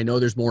to. I know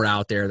there's more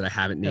out there that I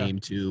haven't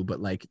named too, but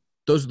like,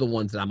 those are the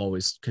ones that I'm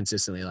always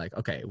consistently like,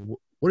 okay,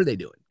 what are they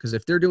doing? Because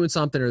if they're doing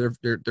something or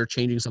they're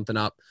changing something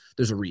up,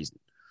 there's a reason.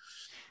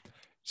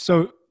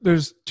 So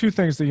there's two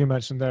things that you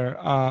mentioned there.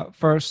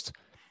 First,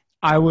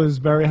 I was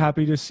very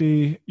happy to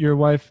see your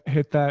wife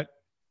hit that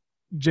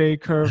J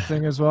curve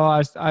thing as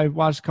well. I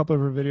watched a couple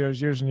of her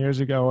videos years and years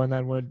ago, and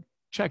then would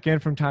check in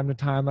from time to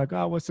time, like,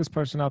 oh, what's this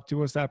person up to?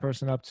 What's that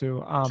person up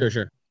to?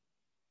 Sure.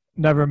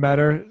 Never met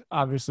her.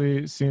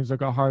 Obviously, seems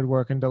like a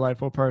hardworking,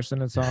 delightful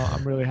person. And so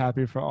I'm really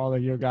happy for all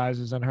of your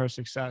guys' and her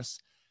success.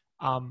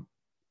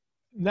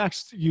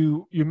 Next,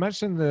 you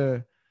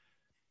mentioned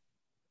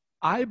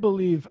I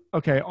believe,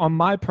 on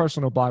my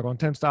personal blog on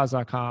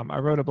timstyles.com, I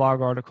wrote a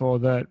blog article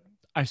that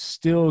I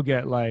still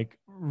get like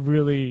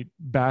really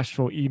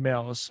bashful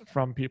emails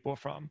from people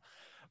from.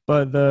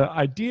 But the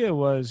idea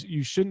was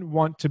you shouldn't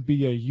want to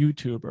be a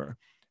YouTuber.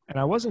 And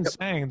I wasn't Yep.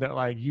 saying that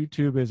like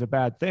YouTube is a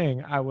bad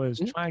thing. I was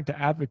Mhm. trying to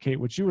advocate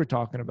what you were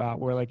talking about,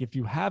 where like if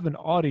you have an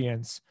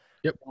audience,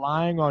 Yep.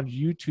 relying on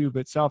YouTube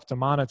itself to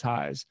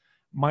monetize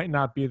might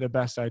not be the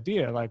best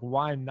idea. Like,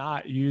 why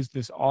not use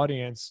this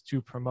audience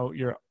to promote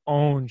your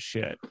own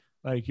shit,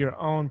 like your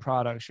own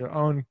products, your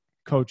own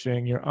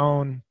coaching, your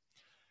own,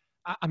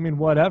 I mean,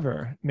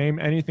 whatever. Name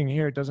anything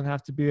here. It doesn't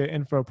have to be an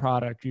info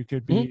product. You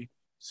could Mhm. be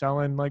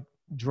selling like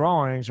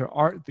drawings or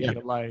art that Yeah.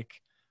 you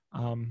like.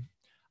 Um,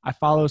 I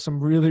follow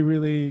some really,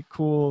 really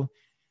cool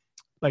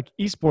like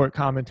esport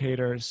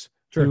commentators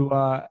Sure.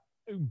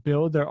 who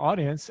build their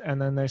audience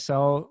and then they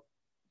sell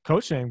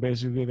coaching.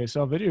 Basically, they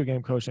sell video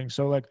game coaching.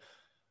 So, like,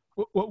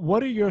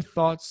 what are your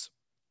thoughts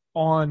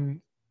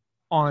on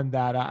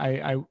that?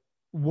 I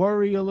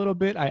worry a little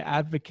bit. I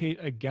advocate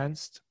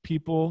against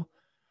people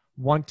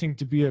wanting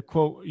to be a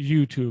quote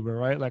YouTuber,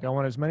 right? Like I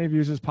want as many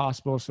views as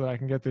possible so that I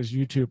can get this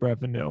YouTube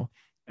revenue.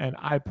 And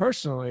I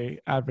personally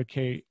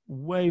advocate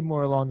way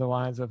more along the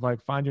lines of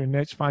like find your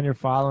niche, find your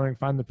following,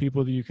 find the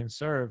people that you can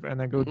serve, and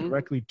then go Mhm.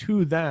 directly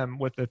to them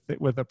with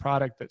a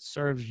product that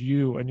serves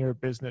you and your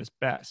business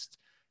best.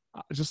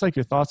 Just like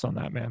your thoughts on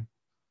that, man.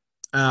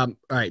 All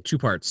right, two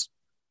parts.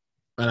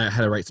 And I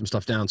had to write some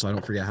stuff down so I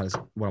don't forget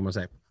what I'm going to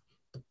say.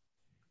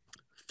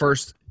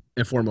 First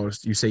and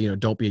foremost, you say,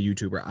 don't be a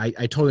YouTuber. I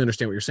totally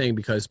understand what you're saying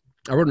because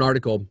I wrote an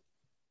article.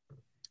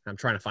 I'm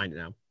trying to find it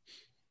now,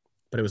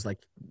 but it was like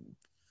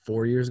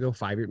 4 years ago,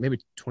 5 years, maybe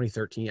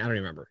 2013. I don't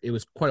even remember. It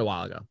was quite a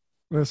while ago.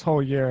 This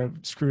whole year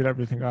screwed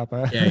everything up.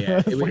 Yeah.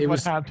 It It what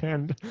was,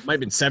 happened. might have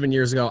been 7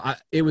 years ago.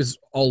 It was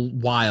a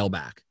while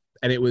back.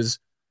 And it was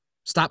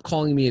Stop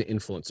Calling Me an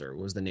Influencer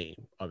was the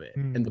name of it.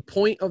 Mm. And the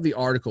point of the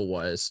article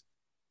was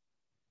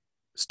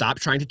stop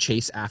trying to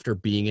chase after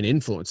being an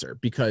influencer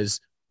because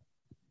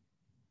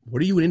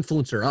what are you an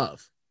influencer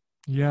of?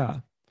 Yeah.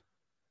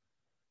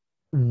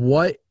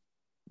 What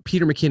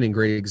Peter McKinnon,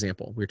 great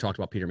example. We were talking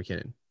about Peter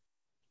McKinnon.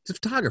 He's a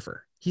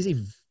photographer. He's a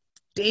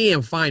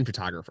damn fine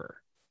photographer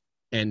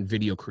and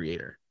video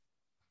creator.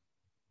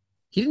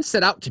 He didn't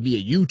set out to be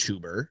a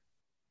YouTuber.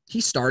 He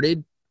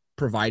started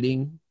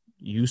providing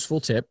useful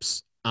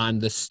tips on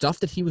the stuff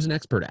that he was an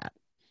expert at.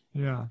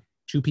 Yeah.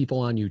 To people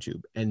on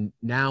YouTube. And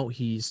now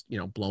he's,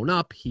 blown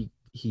up. He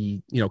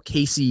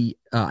Casey,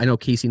 I know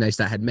Casey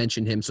Neistat had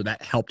mentioned him, so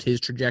that helped his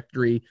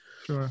trajectory.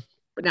 Sure.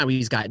 But now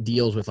he's got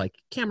deals with like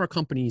camera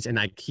companies, and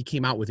he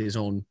came out with his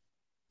own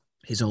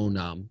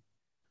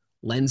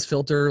lens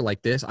filter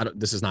like this.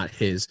 This is not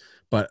his,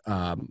 but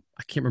I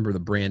can't remember the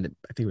brand.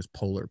 I think it was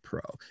Polar Pro.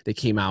 They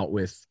came out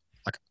with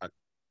like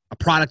a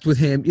product with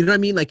him. You know what I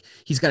mean? Like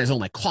he's got his own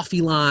like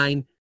coffee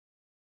line.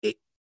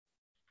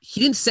 He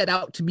didn't set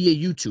out to be a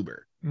YouTuber.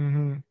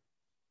 Mm-hmm.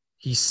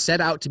 He set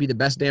out to be the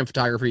best damn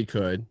photographer he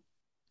could.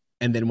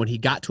 And then when he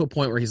got to a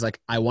point where he's like,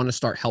 I want to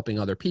start helping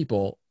other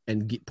people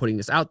and putting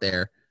this out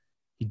there,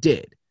 he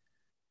did.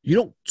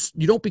 You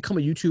don't become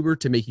a YouTuber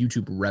to make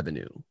YouTube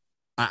revenue.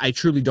 I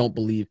truly don't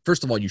believe.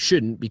 First of all, you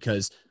shouldn't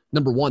because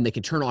number one, they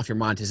can turn off your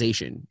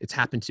monetization. It's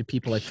happened to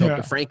people like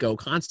Philip DeFranco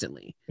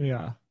constantly.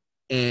 Yeah.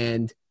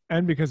 And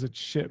because it's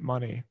shit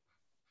money.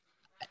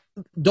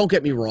 Don't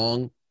get me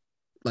wrong.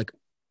 Like,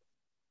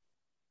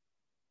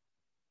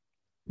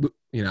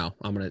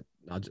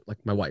 I'll just, like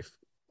my wife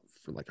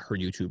for like her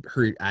YouTube,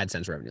 her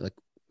AdSense revenue, like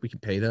we can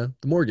pay the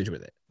mortgage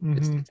with it. Mm-hmm.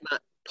 It's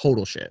not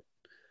total shit,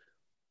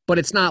 but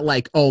it's not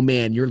like, oh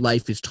man, your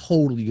life is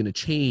totally going to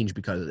change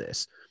because of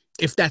this.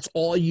 If that's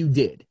all you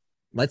did,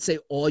 let's say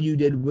all you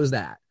did was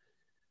that,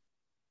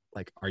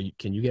 like,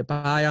 can you get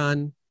by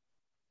on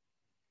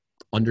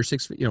under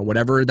 6 feet,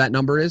 whatever that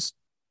number is?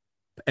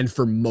 And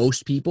for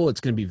most people,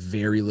 it's going to be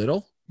very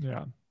little.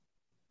 Yeah.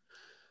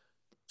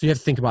 So you have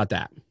to think about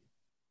that.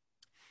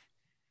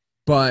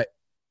 But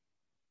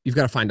you've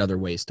got to find other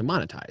ways to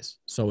monetize.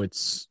 So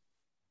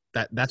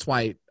that's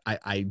why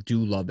I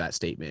do love that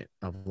statement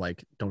of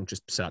like, don't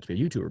just set out to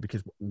be a YouTuber,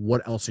 because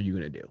what else are you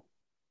going to do?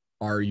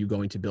 Are you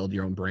going to build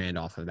your own brand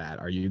off of that?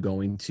 Are you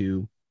going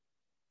to,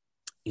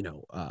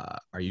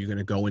 are you going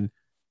to go and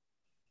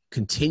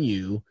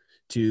continue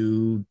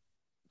to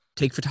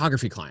take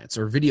photography clients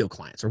or video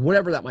clients or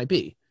whatever that might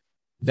be?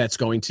 That's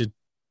going to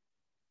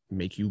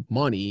make you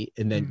money,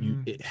 and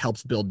then it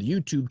helps build the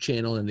YouTube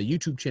channel, and the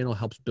YouTube channel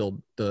helps build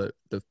the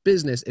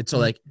business. It's so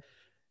like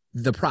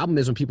the problem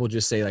is when people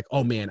just say like,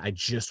 oh man, I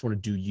just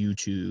want to do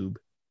YouTube,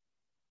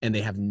 and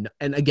they have and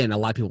again, a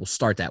lot of people will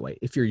start that way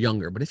if you're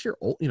younger, but if you're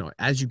old,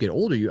 as you get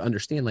older, you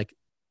understand like,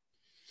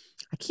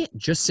 I can't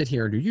just sit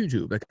here and do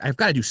YouTube. Like I've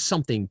got to do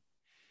something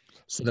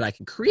so that I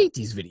can create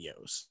these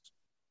videos.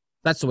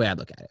 That's the way I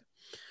look at it.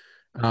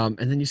 And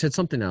then you said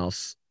something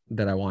else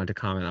that I wanted to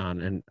comment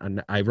on,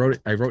 and I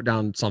wrote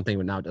down something,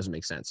 but now it doesn't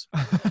make sense.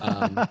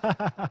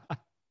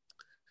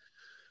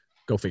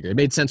 Go figure. It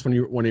made sense when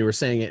you were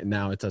saying it, and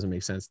now it doesn't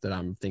make sense that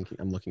I'm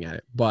looking at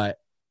it. But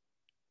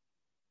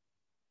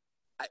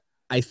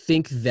I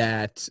think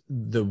that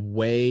the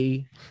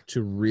way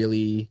to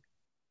really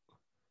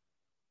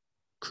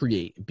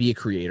be a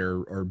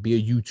creator or be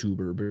a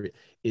YouTuber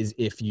is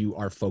if you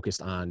are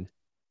focused on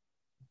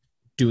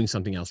doing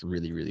something else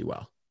really, really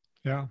well.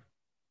 Yeah.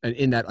 and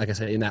in that, like I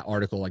said, in that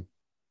article, like,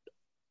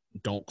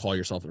 don't call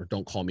yourself or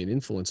don't call me an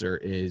influencer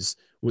is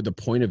with the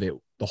point of it.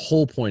 The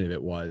whole point of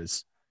it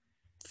was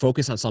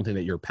focus on something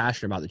that you're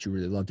passionate about, that you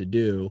really love to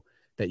do,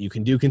 that you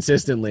can do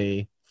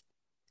consistently,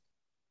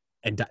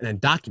 and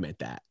document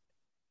that.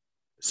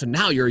 So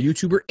now you're a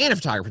YouTuber and a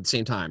photographer at the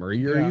same time, or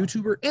you're a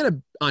YouTuber and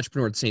an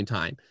entrepreneur at the same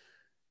time.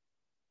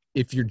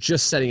 If you're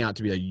just setting out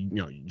to be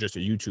just a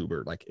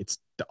YouTuber, like it's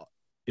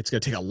going to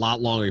take a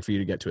lot longer for you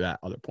to get to that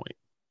other point.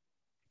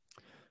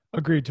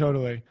 Agreed,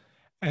 totally.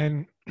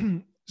 And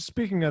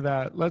speaking of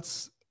that,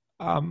 let's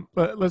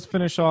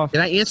finish off.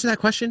 Did I answer that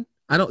question?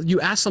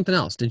 You asked something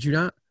else, did you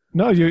not?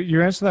 No,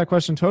 you answered that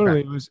question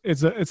totally. Okay.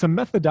 It's a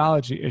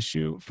methodology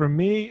issue. For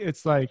me,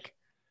 it's like,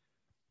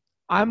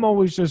 I'm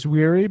always just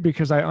weary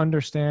because I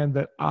understand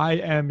that I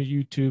am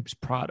YouTube's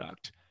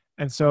product.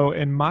 And so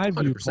in my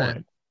 100%.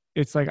 viewpoint,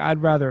 it's like, I'd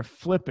rather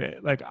flip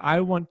it. Like, I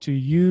want to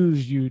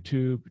use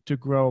YouTube to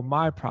grow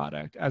my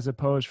product as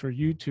opposed for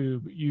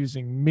YouTube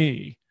using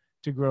me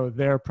to grow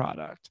their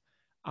product.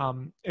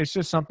 It's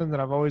just something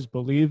that I've always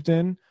believed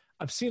in.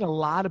 I've seen a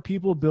lot of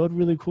people build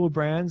really cool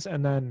brands.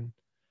 And then,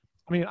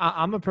 I mean,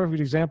 I'm a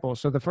perfect example.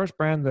 So the first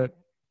brand that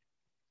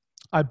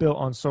I built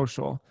on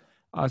social,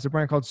 it's a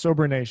brand called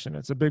Sober Nation.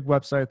 It's a big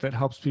website that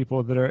helps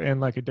people that are in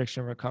like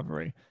addiction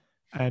recovery.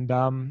 And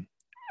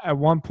at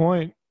one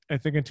point, I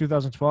think in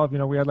 2012,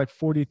 we had like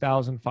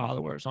 40,000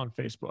 followers on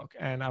Facebook.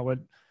 And I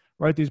would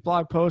write these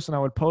blog posts and I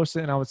would post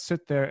it and I would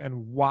sit there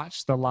and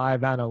watch the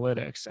live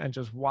analytics and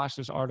just watch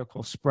this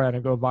article spread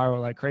and go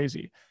viral like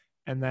crazy.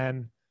 And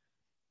then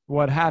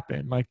what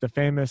happened? Like the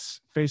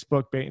famous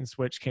Facebook bait and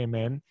switch came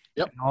in.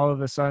 Yep. And all of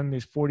a sudden,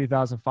 these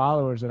 40,000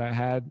 followers that I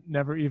had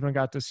never even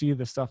got to see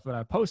the stuff that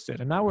I posted.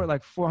 And now we're at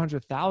like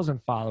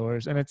 400,000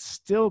 followers and it's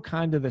still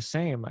kind of the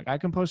same. Like I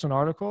can post an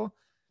article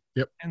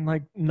and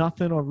like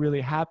nothing will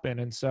really happen.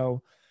 And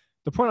so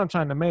the point I'm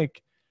trying to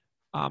make,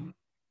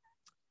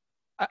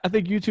 I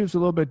think YouTube's a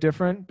little bit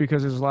different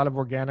because there's a lot of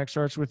organic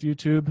search with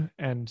YouTube,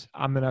 and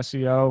I'm an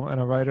SEO and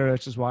a writer.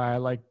 That's just why I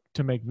like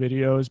to make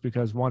videos,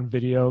 because one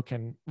video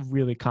can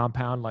really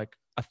compound like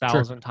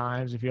 1,000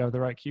 times if you have the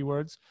right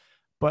keywords.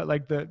 But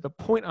like the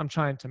point I'm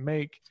trying to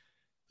make,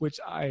 which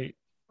I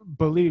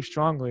believe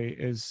strongly,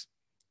 is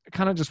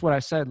kind of just what I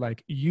said,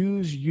 like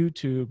use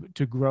YouTube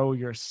to grow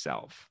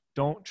yourself.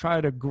 Don't try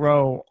to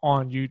grow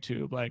on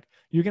YouTube. Like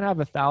you can have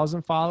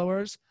 1,000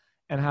 followers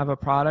and have a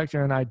product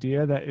or an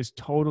idea that is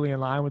totally in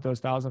line with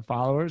those 1,000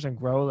 followers and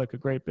grow like a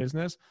great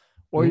business.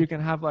 Or you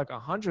can have like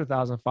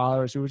 100,000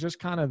 followers who are just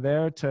kind of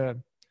there to,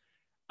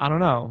 I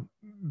don't know,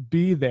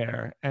 be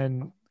there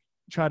and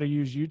try to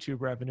use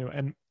YouTube revenue.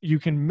 And you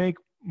can make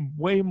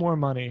way more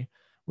money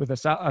with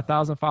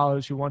 1,000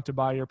 followers who want to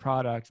buy your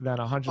product than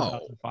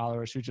 100,000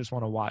 followers who just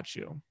want to watch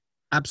you.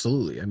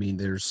 Absolutely. I mean,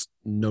 there's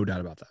no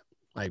doubt about that.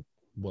 Like,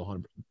 we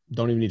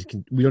don't even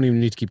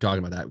need to keep talking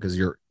about that, because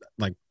you're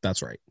like,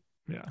 that's right.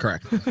 Yeah.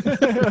 Correct. We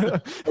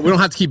don't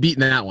have to keep beating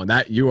that one.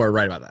 That you are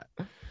right about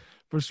that.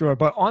 For sure.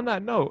 But on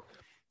that note,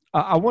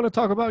 I want to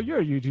talk about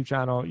your YouTube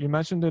channel. You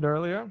mentioned it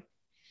earlier.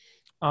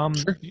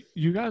 Sure.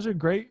 You guys are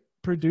great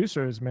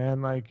producers,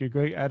 man. Like you're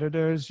great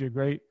editors. You're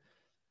great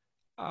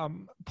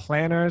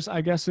planners, I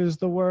guess is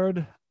the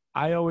word.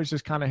 I always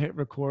just kind of hit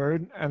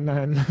record and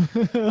then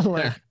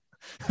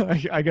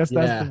I guess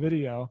that's the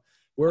video.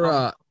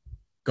 We're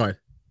go ahead.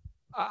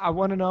 I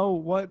want to know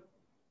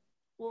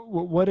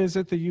what is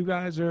it that you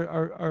guys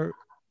are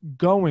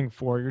going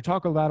for? You're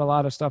talking about a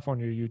lot of stuff on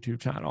your YouTube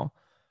channel.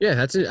 Yeah,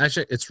 that's it.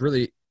 Actually,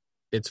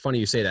 it's funny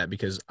you say that,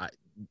 because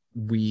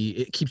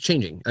it keeps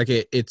changing. Like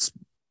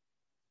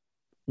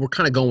we're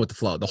kind of going with the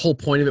flow. The whole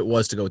point of it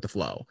was to go with the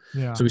flow.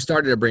 Yeah. So we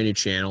started a brand new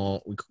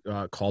channel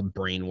called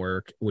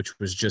Brainwork, which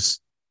was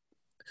just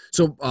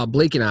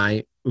Blake and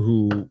I,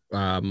 who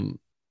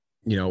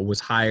was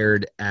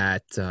hired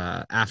at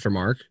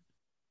Aftermark.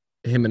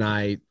 Him and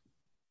I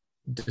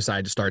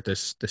decided to start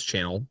this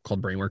channel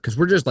called Brainwork because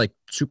we're just like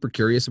super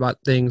curious about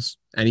things,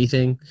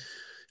 anything.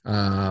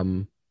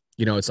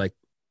 It's like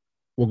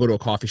we'll go to a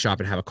coffee shop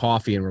and have a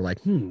coffee and we're like,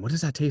 what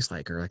does that taste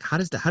like? Or like, how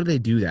do they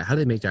do that? How do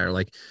they make that? Or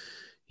like,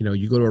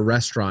 you go to a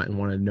restaurant and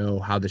want to know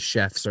how the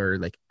chefs are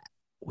like,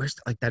 where's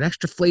like that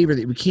extra flavor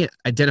that we can't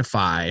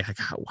identify? Like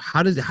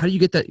how do you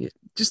get that?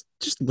 Just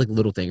like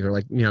little things. Or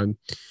like,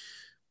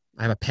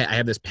 I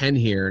have this pen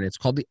here and it's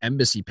called the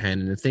Embassy pen.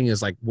 And the thing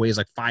is like weighs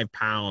like 5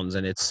 pounds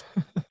and it's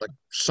like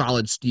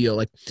solid steel.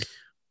 Like,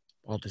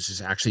 well, this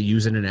is actually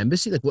used in an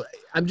embassy. Like,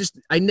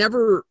 I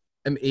never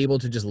am able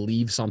to just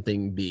leave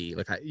something be.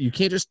 Like, you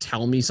can't just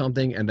tell me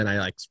something and then I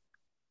like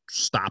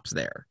stops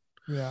there.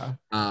 Yeah.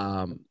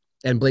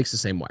 And Blake's the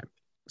same way.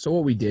 So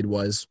what we did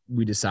was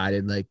we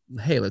decided like,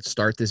 hey, let's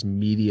start this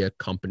media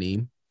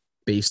company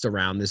based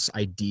around this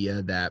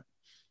idea that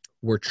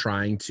we're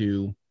trying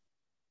to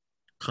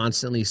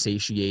constantly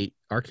satiate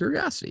our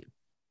curiosity.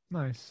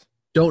 Nice.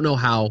 Don't know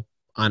how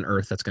on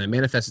earth that's going to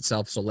manifest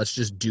itself. So let's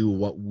just do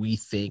what we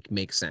think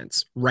makes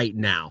sense right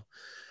now.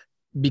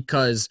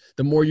 Because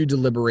the more you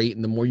deliberate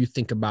and the more you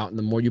think about and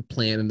the more you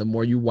plan and the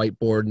more you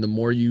whiteboard and the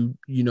more you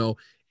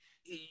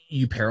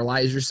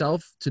paralyze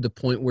yourself to the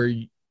point where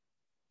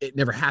it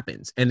never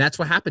happens. And that's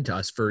what happened to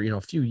us for,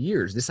 a few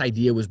years. This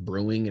idea was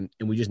brewing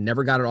and we just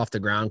never got it off the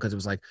ground because it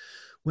was like,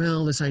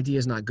 well, this idea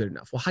is not good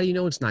enough. Well, how do you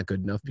know it's not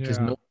good enough? Because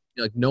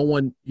no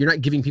one, you're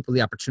not giving people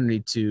the opportunity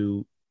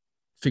to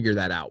figure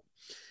that out.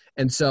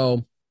 And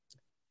so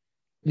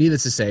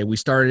needless to say, we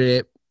started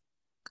it.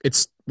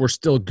 We're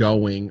still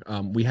going.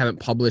 We haven't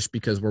published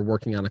because we're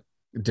working on a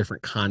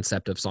different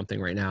concept of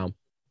something right now.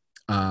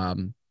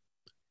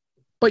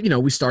 But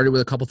we started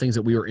with a couple things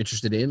that we were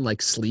interested in,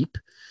 like sleep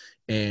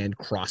and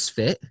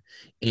CrossFit.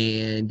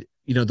 And,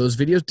 those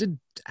videos did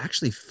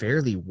actually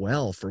fairly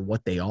well for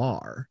what they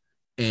are.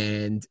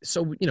 And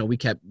so, we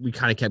kind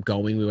of kept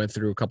going. We went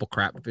through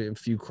a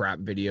few crap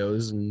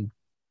videos and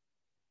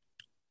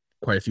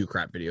quite a few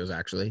crap videos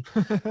actually.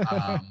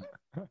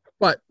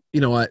 But you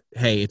know what?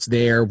 Hey, it's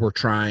there. We're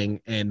trying,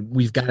 and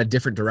we've got a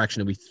different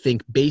direction. And we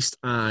think based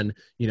on,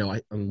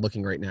 I'm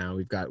looking right now.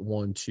 We've got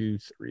 1, 2,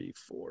 3,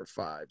 4,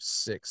 5,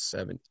 6,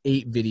 7,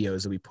 8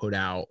 videos that we put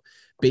out.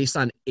 Based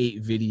on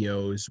 8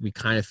 videos, we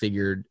kind of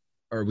figured,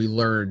 or we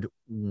learned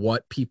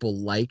what people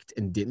liked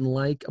and didn't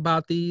like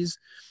about these,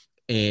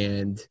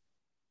 and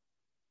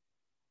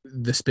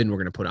the spin we're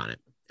going to put on it.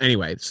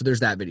 Anyway, so there's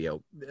that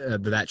video,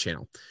 that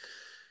channel.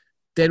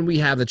 Then we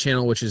have the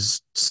channel, which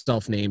is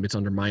self-named. It's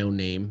under my own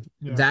name.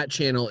 Yeah. That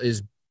channel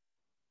is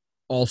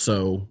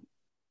also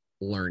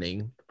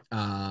learning.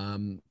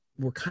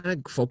 We're kind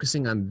of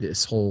focusing on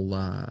this whole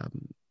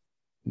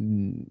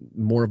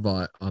more of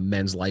a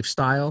men's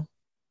lifestyle.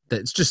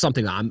 That's just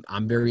something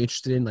I'm very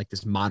interested in, like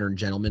this modern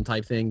gentleman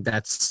type thing.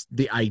 That's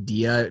the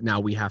idea.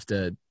 Now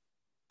the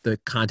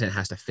content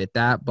has to fit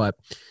that, but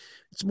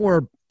it's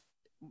more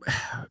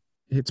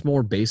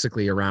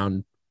basically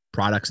around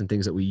products and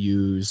things that we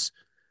use.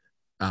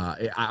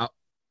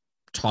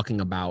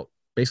 Talking about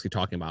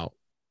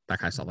that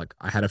kind of stuff. Like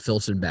I had a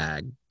Filson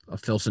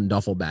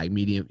duffel bag,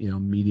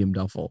 medium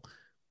duffel.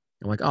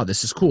 I'm like, oh,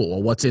 this is cool.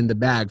 Well, what's in the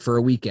bag for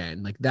a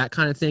weekend? Like that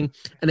kind of thing.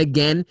 And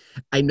again,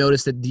 I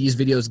noticed that these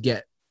videos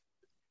get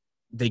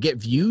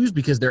views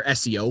because they're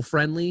SEO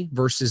friendly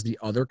versus the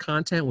other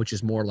content, which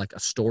is more like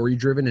a story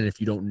driven. And if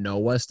you don't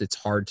know us, it's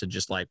hard to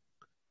just like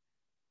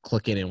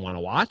click in and want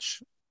to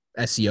watch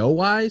SEO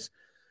wise.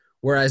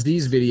 Whereas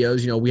these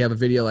videos, we have a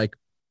video like,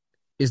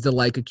 is the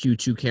Leica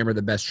Q2 camera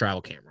the best travel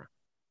camera?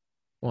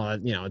 Well,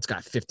 it's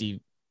got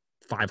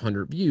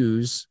 5,500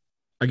 views.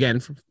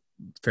 Again,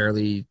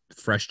 fairly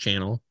fresh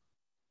channel,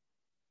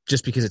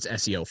 just because it's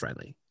SEO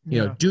friendly.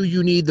 Do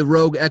you need the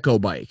Rogue Echo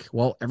bike?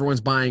 Well,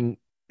 everyone's buying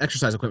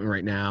exercise equipment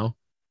right now,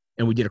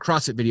 and we did a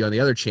CrossFit video on the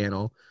other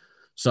channel,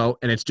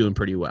 and it's doing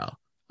pretty well.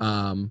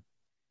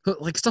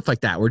 Like stuff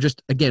like that.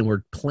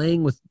 We're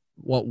playing with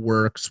what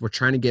works. We're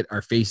trying to get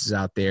our faces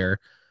out there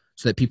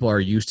so that people are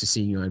used to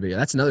seeing you on video.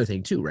 That's another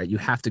thing too, right? You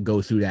have to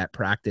go through that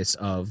practice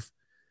of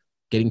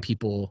getting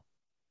people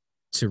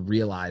to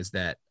realize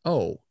that,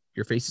 oh,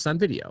 your face is on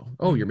video.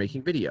 Oh, you're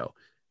making video.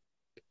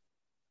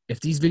 If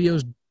these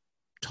videos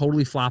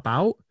totally flop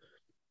out,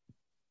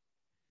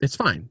 it's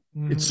fine.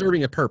 It's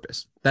serving a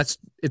purpose.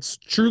 It's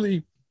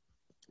truly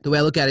the way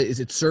I look at it is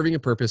it's serving a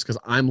purpose because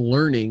I'm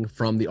learning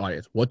from the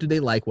audience. What do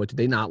they like? What do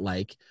they not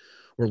like?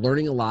 We're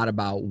learning a lot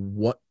about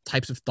what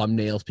types of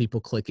thumbnails people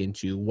click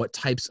into, what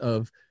types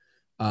of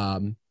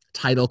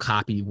title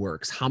copy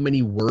works, how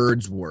many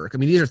words work. I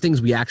mean, these are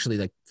things we actually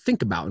like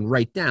think about and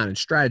write down and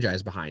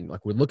strategize behind.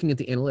 Like we're looking at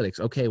the analytics.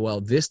 Okay,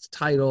 well, this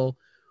title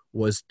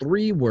was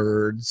 3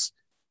 words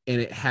and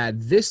it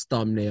had this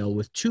thumbnail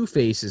with 2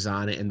 faces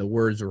on it and the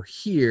words were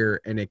here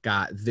and it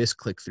got this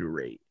click-through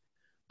rate.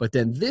 But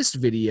then this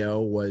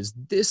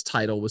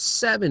title was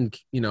 7,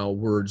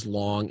 words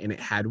long and it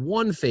had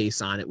 1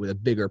 face on it with a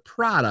bigger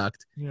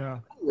product.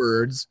 Yeah.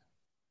 Words.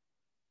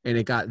 And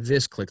it got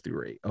this click-through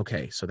rate.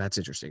 Okay, so that's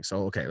interesting.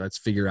 So, okay, let's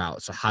figure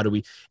out. So how do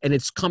we, and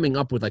it's coming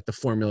up with like the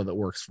formula that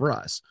works for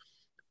us.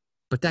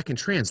 But that can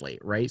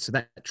translate, right? So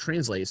that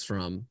translates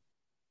from,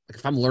 like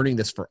if I'm learning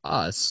this for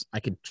us,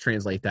 I can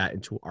translate that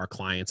into our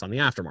clients on the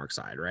aftermarket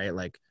side, right?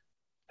 Like,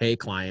 hey,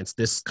 clients,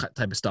 this type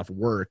of stuff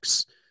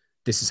works.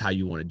 This is how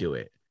you want to do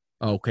it.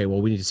 Okay,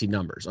 well, we need to see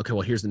numbers. Okay,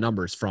 well, here's the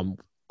numbers from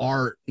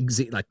our,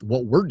 like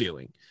what we're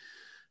doing.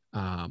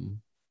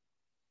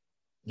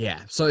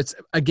 Yeah, so it's,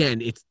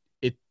 again,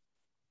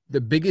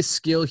 the biggest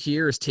skill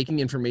here is taking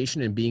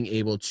information and being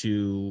able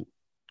to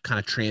kind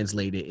of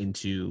translate it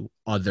into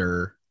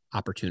other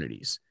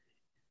opportunities.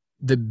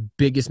 The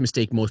biggest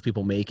mistake most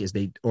people make is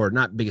the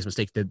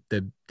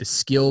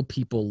skill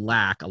people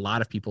lack, a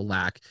lot of people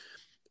lack,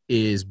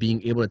 is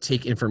being able to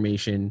take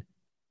information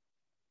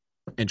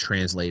and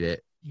translate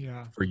it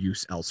for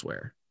use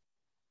elsewhere.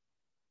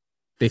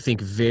 They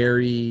think what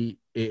do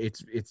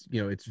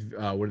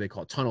they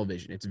call it? Tunnel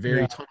vision. It's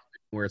very tunnel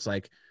vision where it's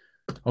like,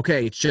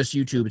 okay, it's just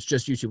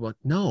YouTube. Well,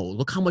 no,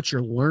 look how much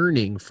you're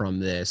learning from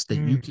this that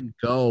you can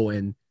go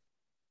and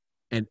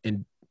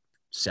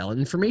sell an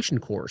information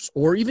course,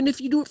 or even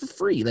if you do it for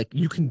free, like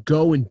you can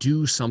go and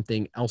do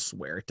something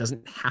elsewhere. It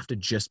doesn't have to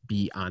just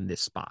be on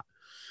this spot.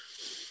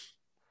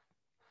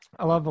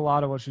 I love a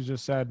lot of what you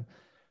just said.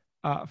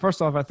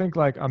 First off, I think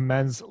like a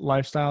men's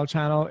lifestyle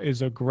channel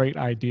is a great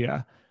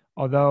idea.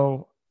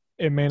 although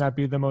it may not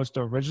be the most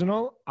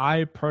original,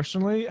 I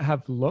personally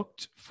have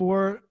looked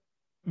for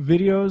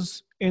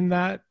videos in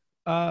that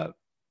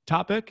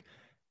topic,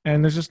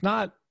 and there's just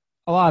not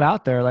a lot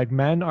out there. Like,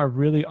 men are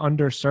really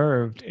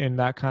underserved in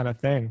that kind of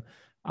thing.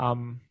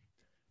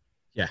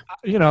 Yeah.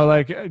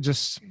 Like,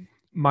 just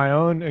my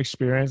own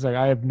experience, like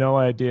I have no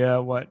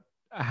idea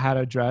how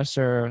to dress,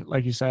 or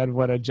like you said,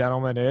 what a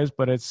gentleman is,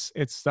 but it's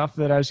stuff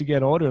that as you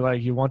get older,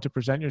 like you want to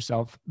present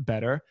yourself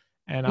better.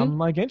 And I'm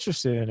like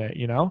interested in it,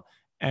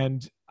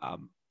 and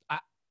I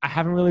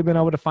haven't really been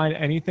able to find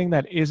anything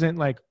that isn't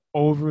like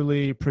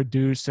overly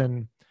produced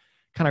and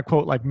kind of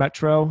quote like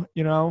Metro,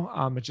 it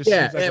just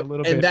seems like a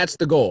little bit. And that's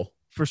the goal.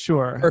 For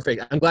sure.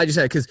 Perfect. I'm glad you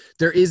said it, because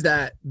there is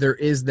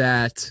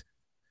that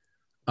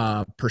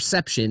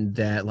perception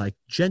that like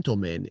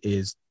gentleman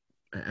is,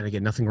 and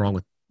again, nothing wrong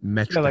with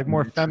Metro. Yeah, like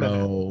more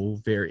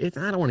feminine.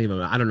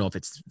 I don't know if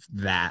it's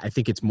that. I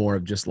think it's more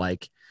of just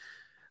like,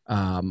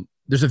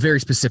 there's a very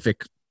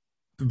specific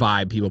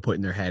vibe people put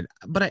in their head,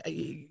 but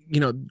it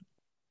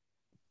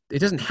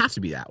doesn't have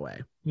to be that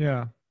way.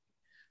 Yeah.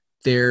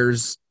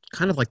 There's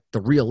kind of like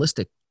the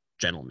realistic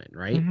gentleman,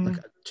 right? Mm-hmm. Like,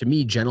 to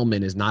me,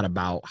 gentleman is not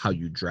about how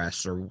you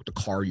dress or the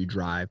car you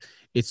drive.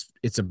 It's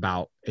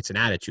an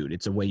attitude.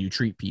 It's a way you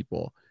treat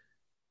people.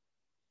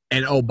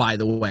 And oh, by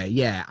the way,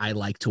 yeah, I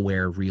like to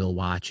wear real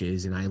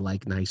watches, and I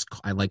like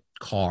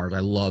cars. I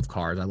love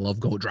cars. I love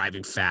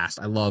driving fast.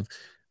 I love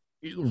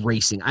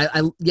racing.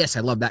 Yes,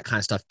 I love that kind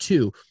of stuff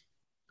too.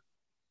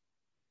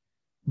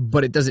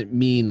 But it doesn't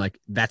mean like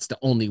that's the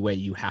only way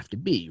you have to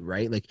be,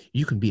 right? Like,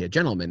 you can be a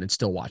gentleman and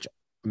still watch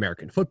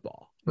American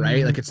football, right?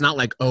 Mm-hmm. Like, it's not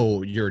like,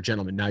 oh, you're a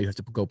gentleman, now you have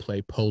to go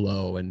play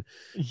polo and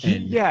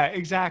yeah,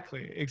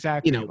 exactly.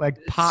 Like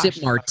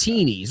sip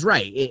martinis,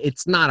 right?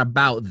 It's not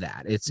about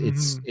that. It's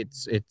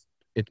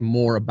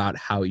more about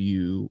how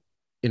you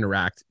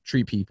interact,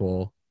 treat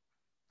people,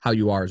 how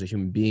you are as a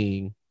human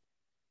being.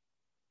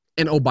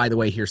 And oh, by the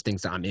way, here's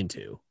things that I'm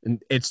into,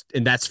 and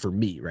that's for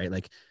me, right?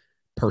 Like,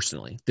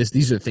 personally,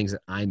 these are the things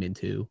that I'm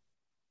into.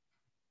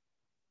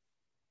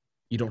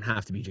 You don't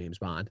have to be James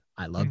Bond.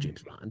 I love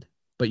James Bond,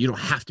 but you don't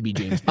have to be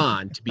James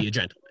Bond to be a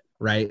gentleman,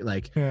 right?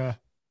 Like, yeah.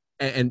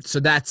 And so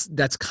that's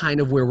kind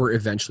of where we're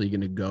eventually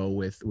going to go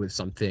with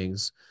some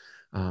things.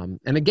 And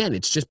again,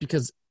 it's just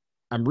because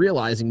I'm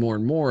realizing more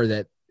and more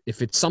that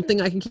if it's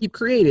something I can keep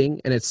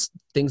creating and it's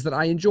things that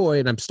I enjoy,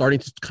 and I'm starting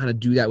to kind of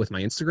do that with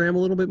my Instagram a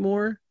little bit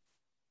more.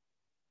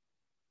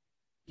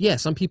 Yeah,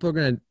 some people are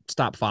going to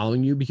stop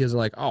following you because they're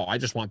like, oh, I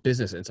just want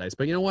business insights.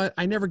 But you know what?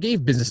 I never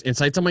gave business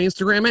insights on my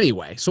Instagram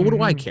anyway. So what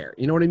do I care?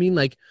 You know what I mean?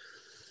 Like,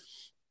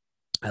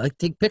 I like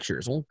to take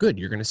pictures. Well, good.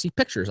 You're going to see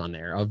pictures on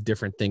there of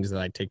different things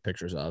that I take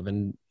pictures of.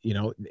 And,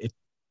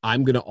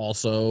 I'm going to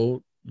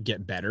also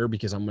get better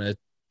because I'm going to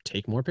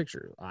take more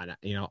pictures. I'm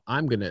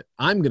going to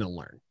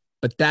learn.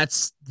 But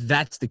that's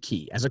the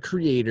key. As a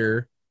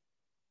creator,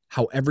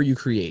 however you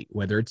create,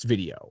 whether it's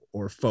video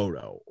or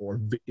photo or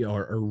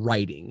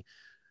writing,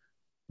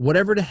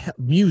 whatever the hell,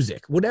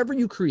 music, whatever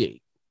you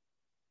create,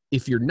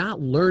 if you're not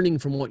learning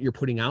from what you're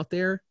putting out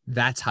there,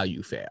 that's how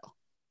you fail.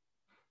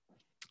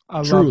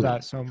 I love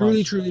that so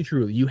much.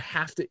 Truly. You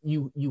have to,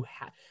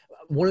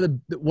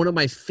 one of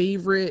my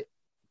favorite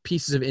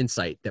pieces of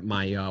insight that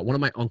one of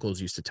my uncles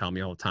used to tell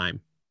me all the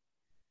time.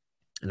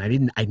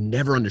 And I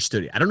never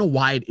understood it. I don't know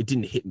why it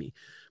didn't hit me,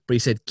 but he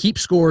said, keep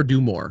score,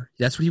 do more.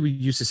 That's what he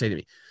used to say to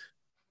me.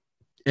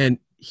 And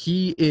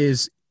he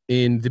is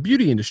in the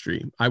beauty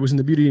industry. I was in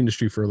the beauty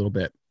industry for a little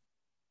bit.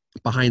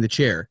 Behind the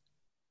chair,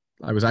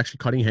 I was actually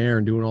cutting hair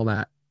and doing all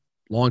that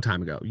long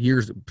time ago,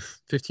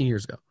 15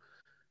 years ago.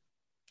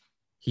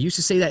 He used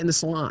to say that in the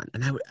salon,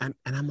 and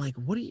I'm like,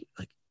 what do you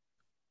like?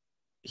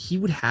 He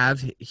had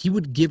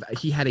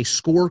a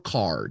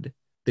scorecard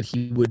that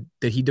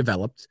he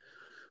developed,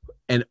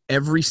 and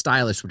every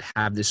stylist would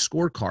have this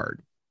scorecard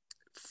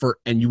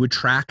and you would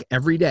track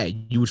every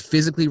day. You would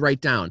physically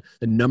write down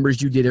the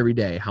numbers you did every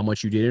day, how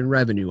much you did in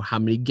revenue, how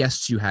many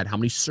guests you had, how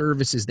many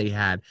services they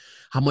had,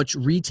 how much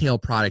retail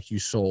product you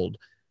sold.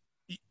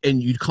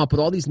 And you'd come up with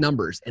all these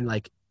numbers. And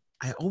like,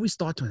 I always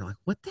thought to myself, like,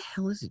 what the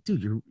hell is it?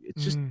 Dude,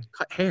 it's just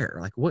cut hair.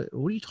 Like, what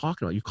are you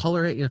talking about? You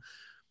color it,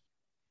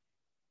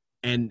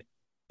 And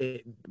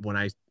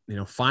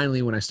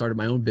finally, when I started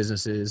my own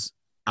businesses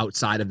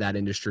outside of that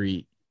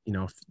industry,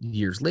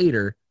 years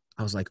later,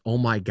 I was like, oh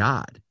my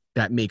God,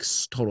 that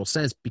makes total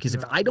sense. Because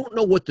if I don't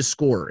know what the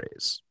score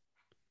is,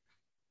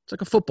 it's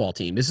like a football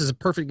team. This is a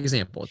perfect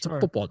example. It's a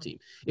football team.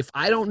 If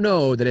I don't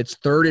know that it's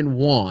 3rd and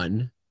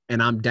 1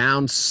 and I'm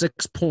down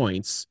 6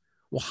 points,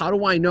 well, how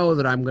do I know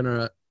that I'm going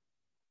to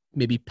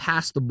maybe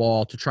pass the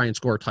ball to try and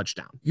score a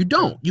touchdown? You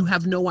don't. You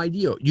have no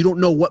idea. You don't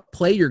know what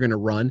play you're going to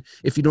run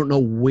if you don't know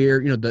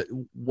where,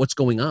 what's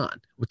going on,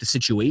 what the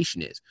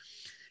situation is.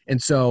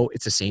 And so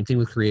it's the same thing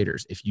with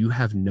creators. If you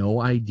have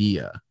no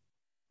idea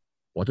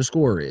what the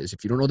score is,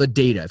 if you don't know the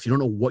data, if you don't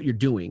know what you're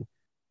doing,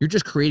 you're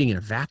just creating in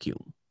a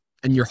vacuum,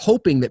 and you're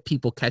hoping that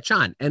people catch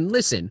on. And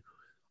listen,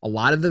 a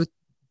lot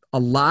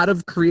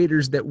of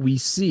creators that we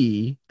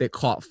see that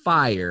caught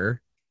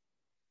fire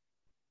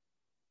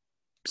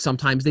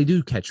sometimes they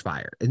do catch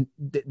fire. And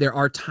there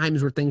are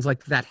times where things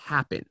like that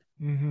happen.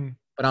 Mm-hmm.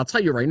 But I'll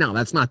tell you right now,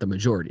 that's not the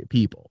majority of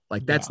people.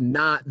 Like that's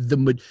not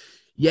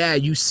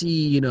you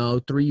see,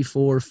 3,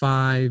 4,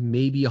 5,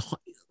 maybe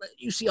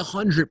you see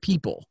 100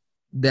 people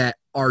that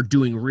are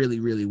doing really,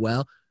 really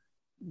well.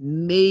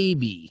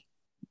 Maybe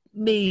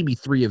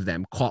 3 of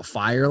them caught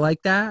fire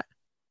like that.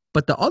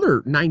 But the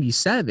other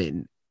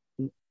 97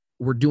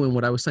 were doing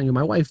what I was telling you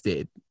my wife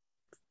did.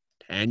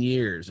 10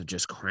 years of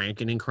just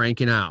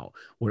cranking out.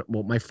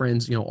 What my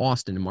friends,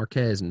 Austin and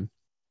Marquez and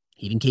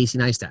even Casey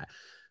Neistat,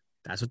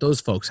 that's what those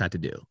folks had to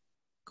do.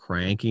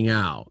 Cranking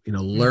out,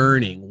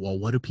 learning, well,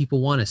 what do people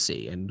want to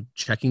see, and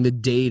checking the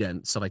data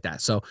and stuff like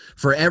that. So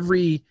for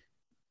every,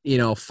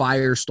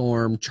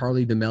 firestorm,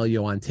 Charlie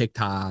D'Amelio on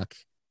TikTok,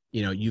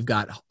 you've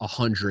got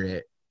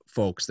 100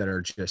 folks that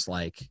are just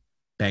like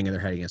banging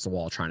their head against the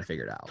wall trying to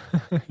figure it out.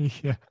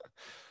 Yeah.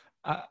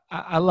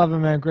 I love it,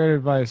 man. Great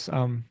advice.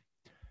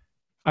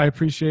 I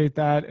appreciate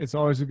that. It's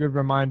always a good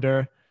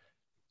reminder.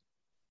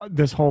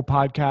 This whole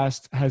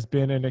podcast has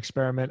been an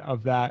experiment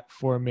of that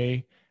for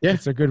me. Yeah.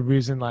 It's a good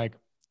reason, like,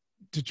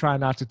 to try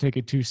not to take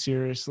it too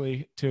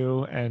seriously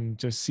too, and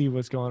just see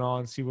what's going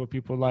on, see what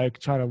people like,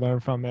 try to learn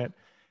from it.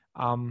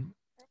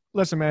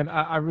 Listen, man,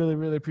 I really,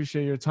 really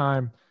appreciate your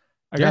time.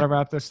 I got to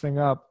wrap this thing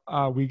up.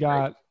 We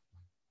got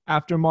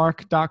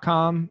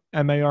aftermark.com,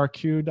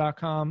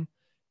 marq.com.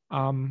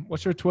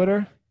 What's your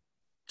Twitter?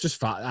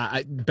 Just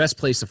best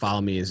place to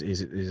follow me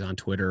is on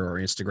Twitter or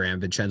Instagram,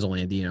 Vincenzo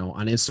Landino.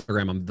 On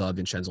Instagram, I'm the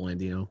Vincenzo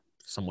Landino.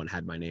 Someone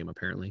had my name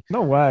apparently.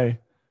 No way.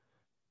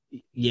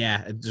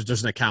 Yeah,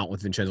 there's an account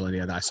with Vincenzo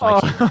Landino that I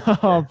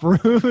can't.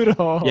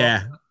 Brutal.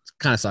 Yeah, it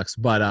kind of sucks,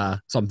 but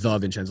so I'm the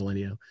Vincenzo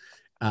Landino.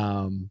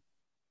 And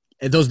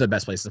those are the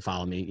best places to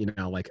follow me.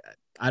 Like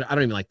I don't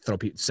even like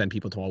send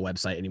people to a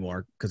website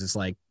anymore because it's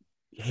like,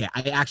 hey,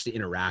 I actually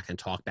interact and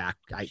talk back.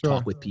 I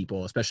talk with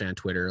people, especially on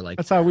Twitter. Like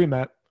that's how we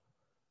met.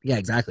 Yeah,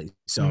 exactly.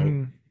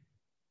 So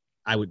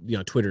I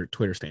would,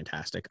 Twitter's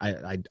fantastic.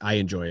 I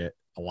enjoy it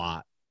a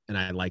lot,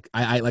 and like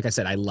I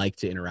said, I like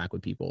to interact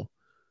with people.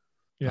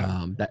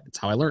 Yeah, that's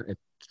how I learn.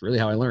 It's really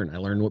how I learn. I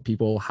learn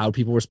how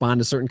people respond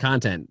to certain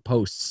content,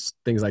 posts,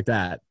 things like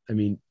that. I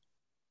mean,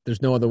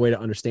 there's no other way to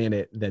understand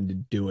it than to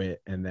do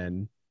it and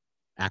then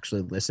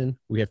actually listen.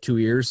 We have 2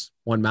 ears,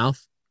 1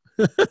 mouth,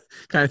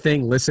 kind of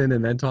thing. Listen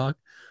and then talk.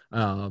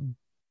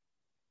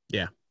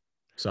 Yeah.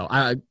 So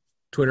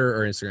Twitter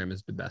or Instagram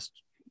is the best.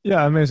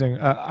 Yeah, amazing.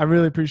 I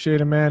really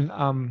appreciate it, man.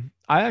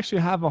 I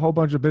actually have a whole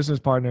bunch of business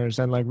partners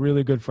and like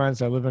really good friends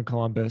that live in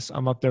Columbus.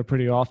 I'm up there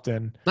pretty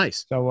often.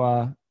 Nice.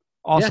 So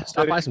also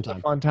stop by sometime.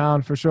 Fun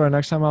town for sure.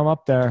 Next time I'm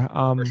up there,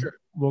 for sure.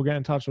 We'll get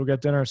in touch. We'll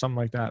get dinner or something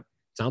like that.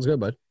 Sounds good,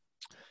 bud.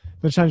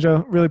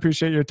 Vincenzo, really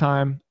appreciate your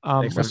time.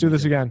 Let's do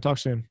this again. Talk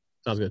soon.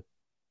 Sounds good.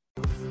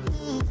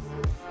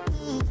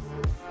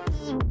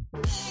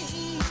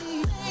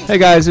 Hey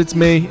guys, it's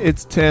me.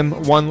 It's Tim.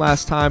 One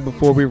last time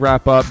before we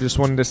wrap up, just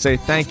wanted to say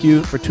thank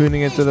you for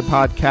tuning into the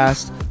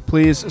podcast.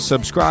 Please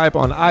subscribe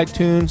on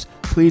iTunes.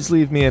 Please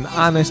leave me an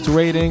honest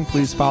rating.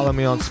 Please follow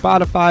me on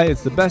Spotify.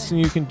 It's the best thing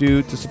you can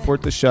do to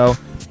support the show.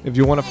 If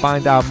you want to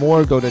find out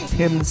more, go to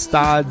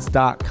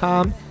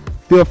timstods.com.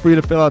 Feel free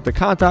to fill out the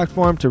contact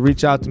form to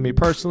reach out to me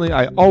personally.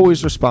 I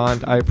always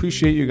respond. I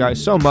appreciate you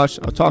guys so much.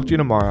 I'll talk to you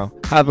tomorrow.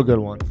 Have a good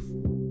one.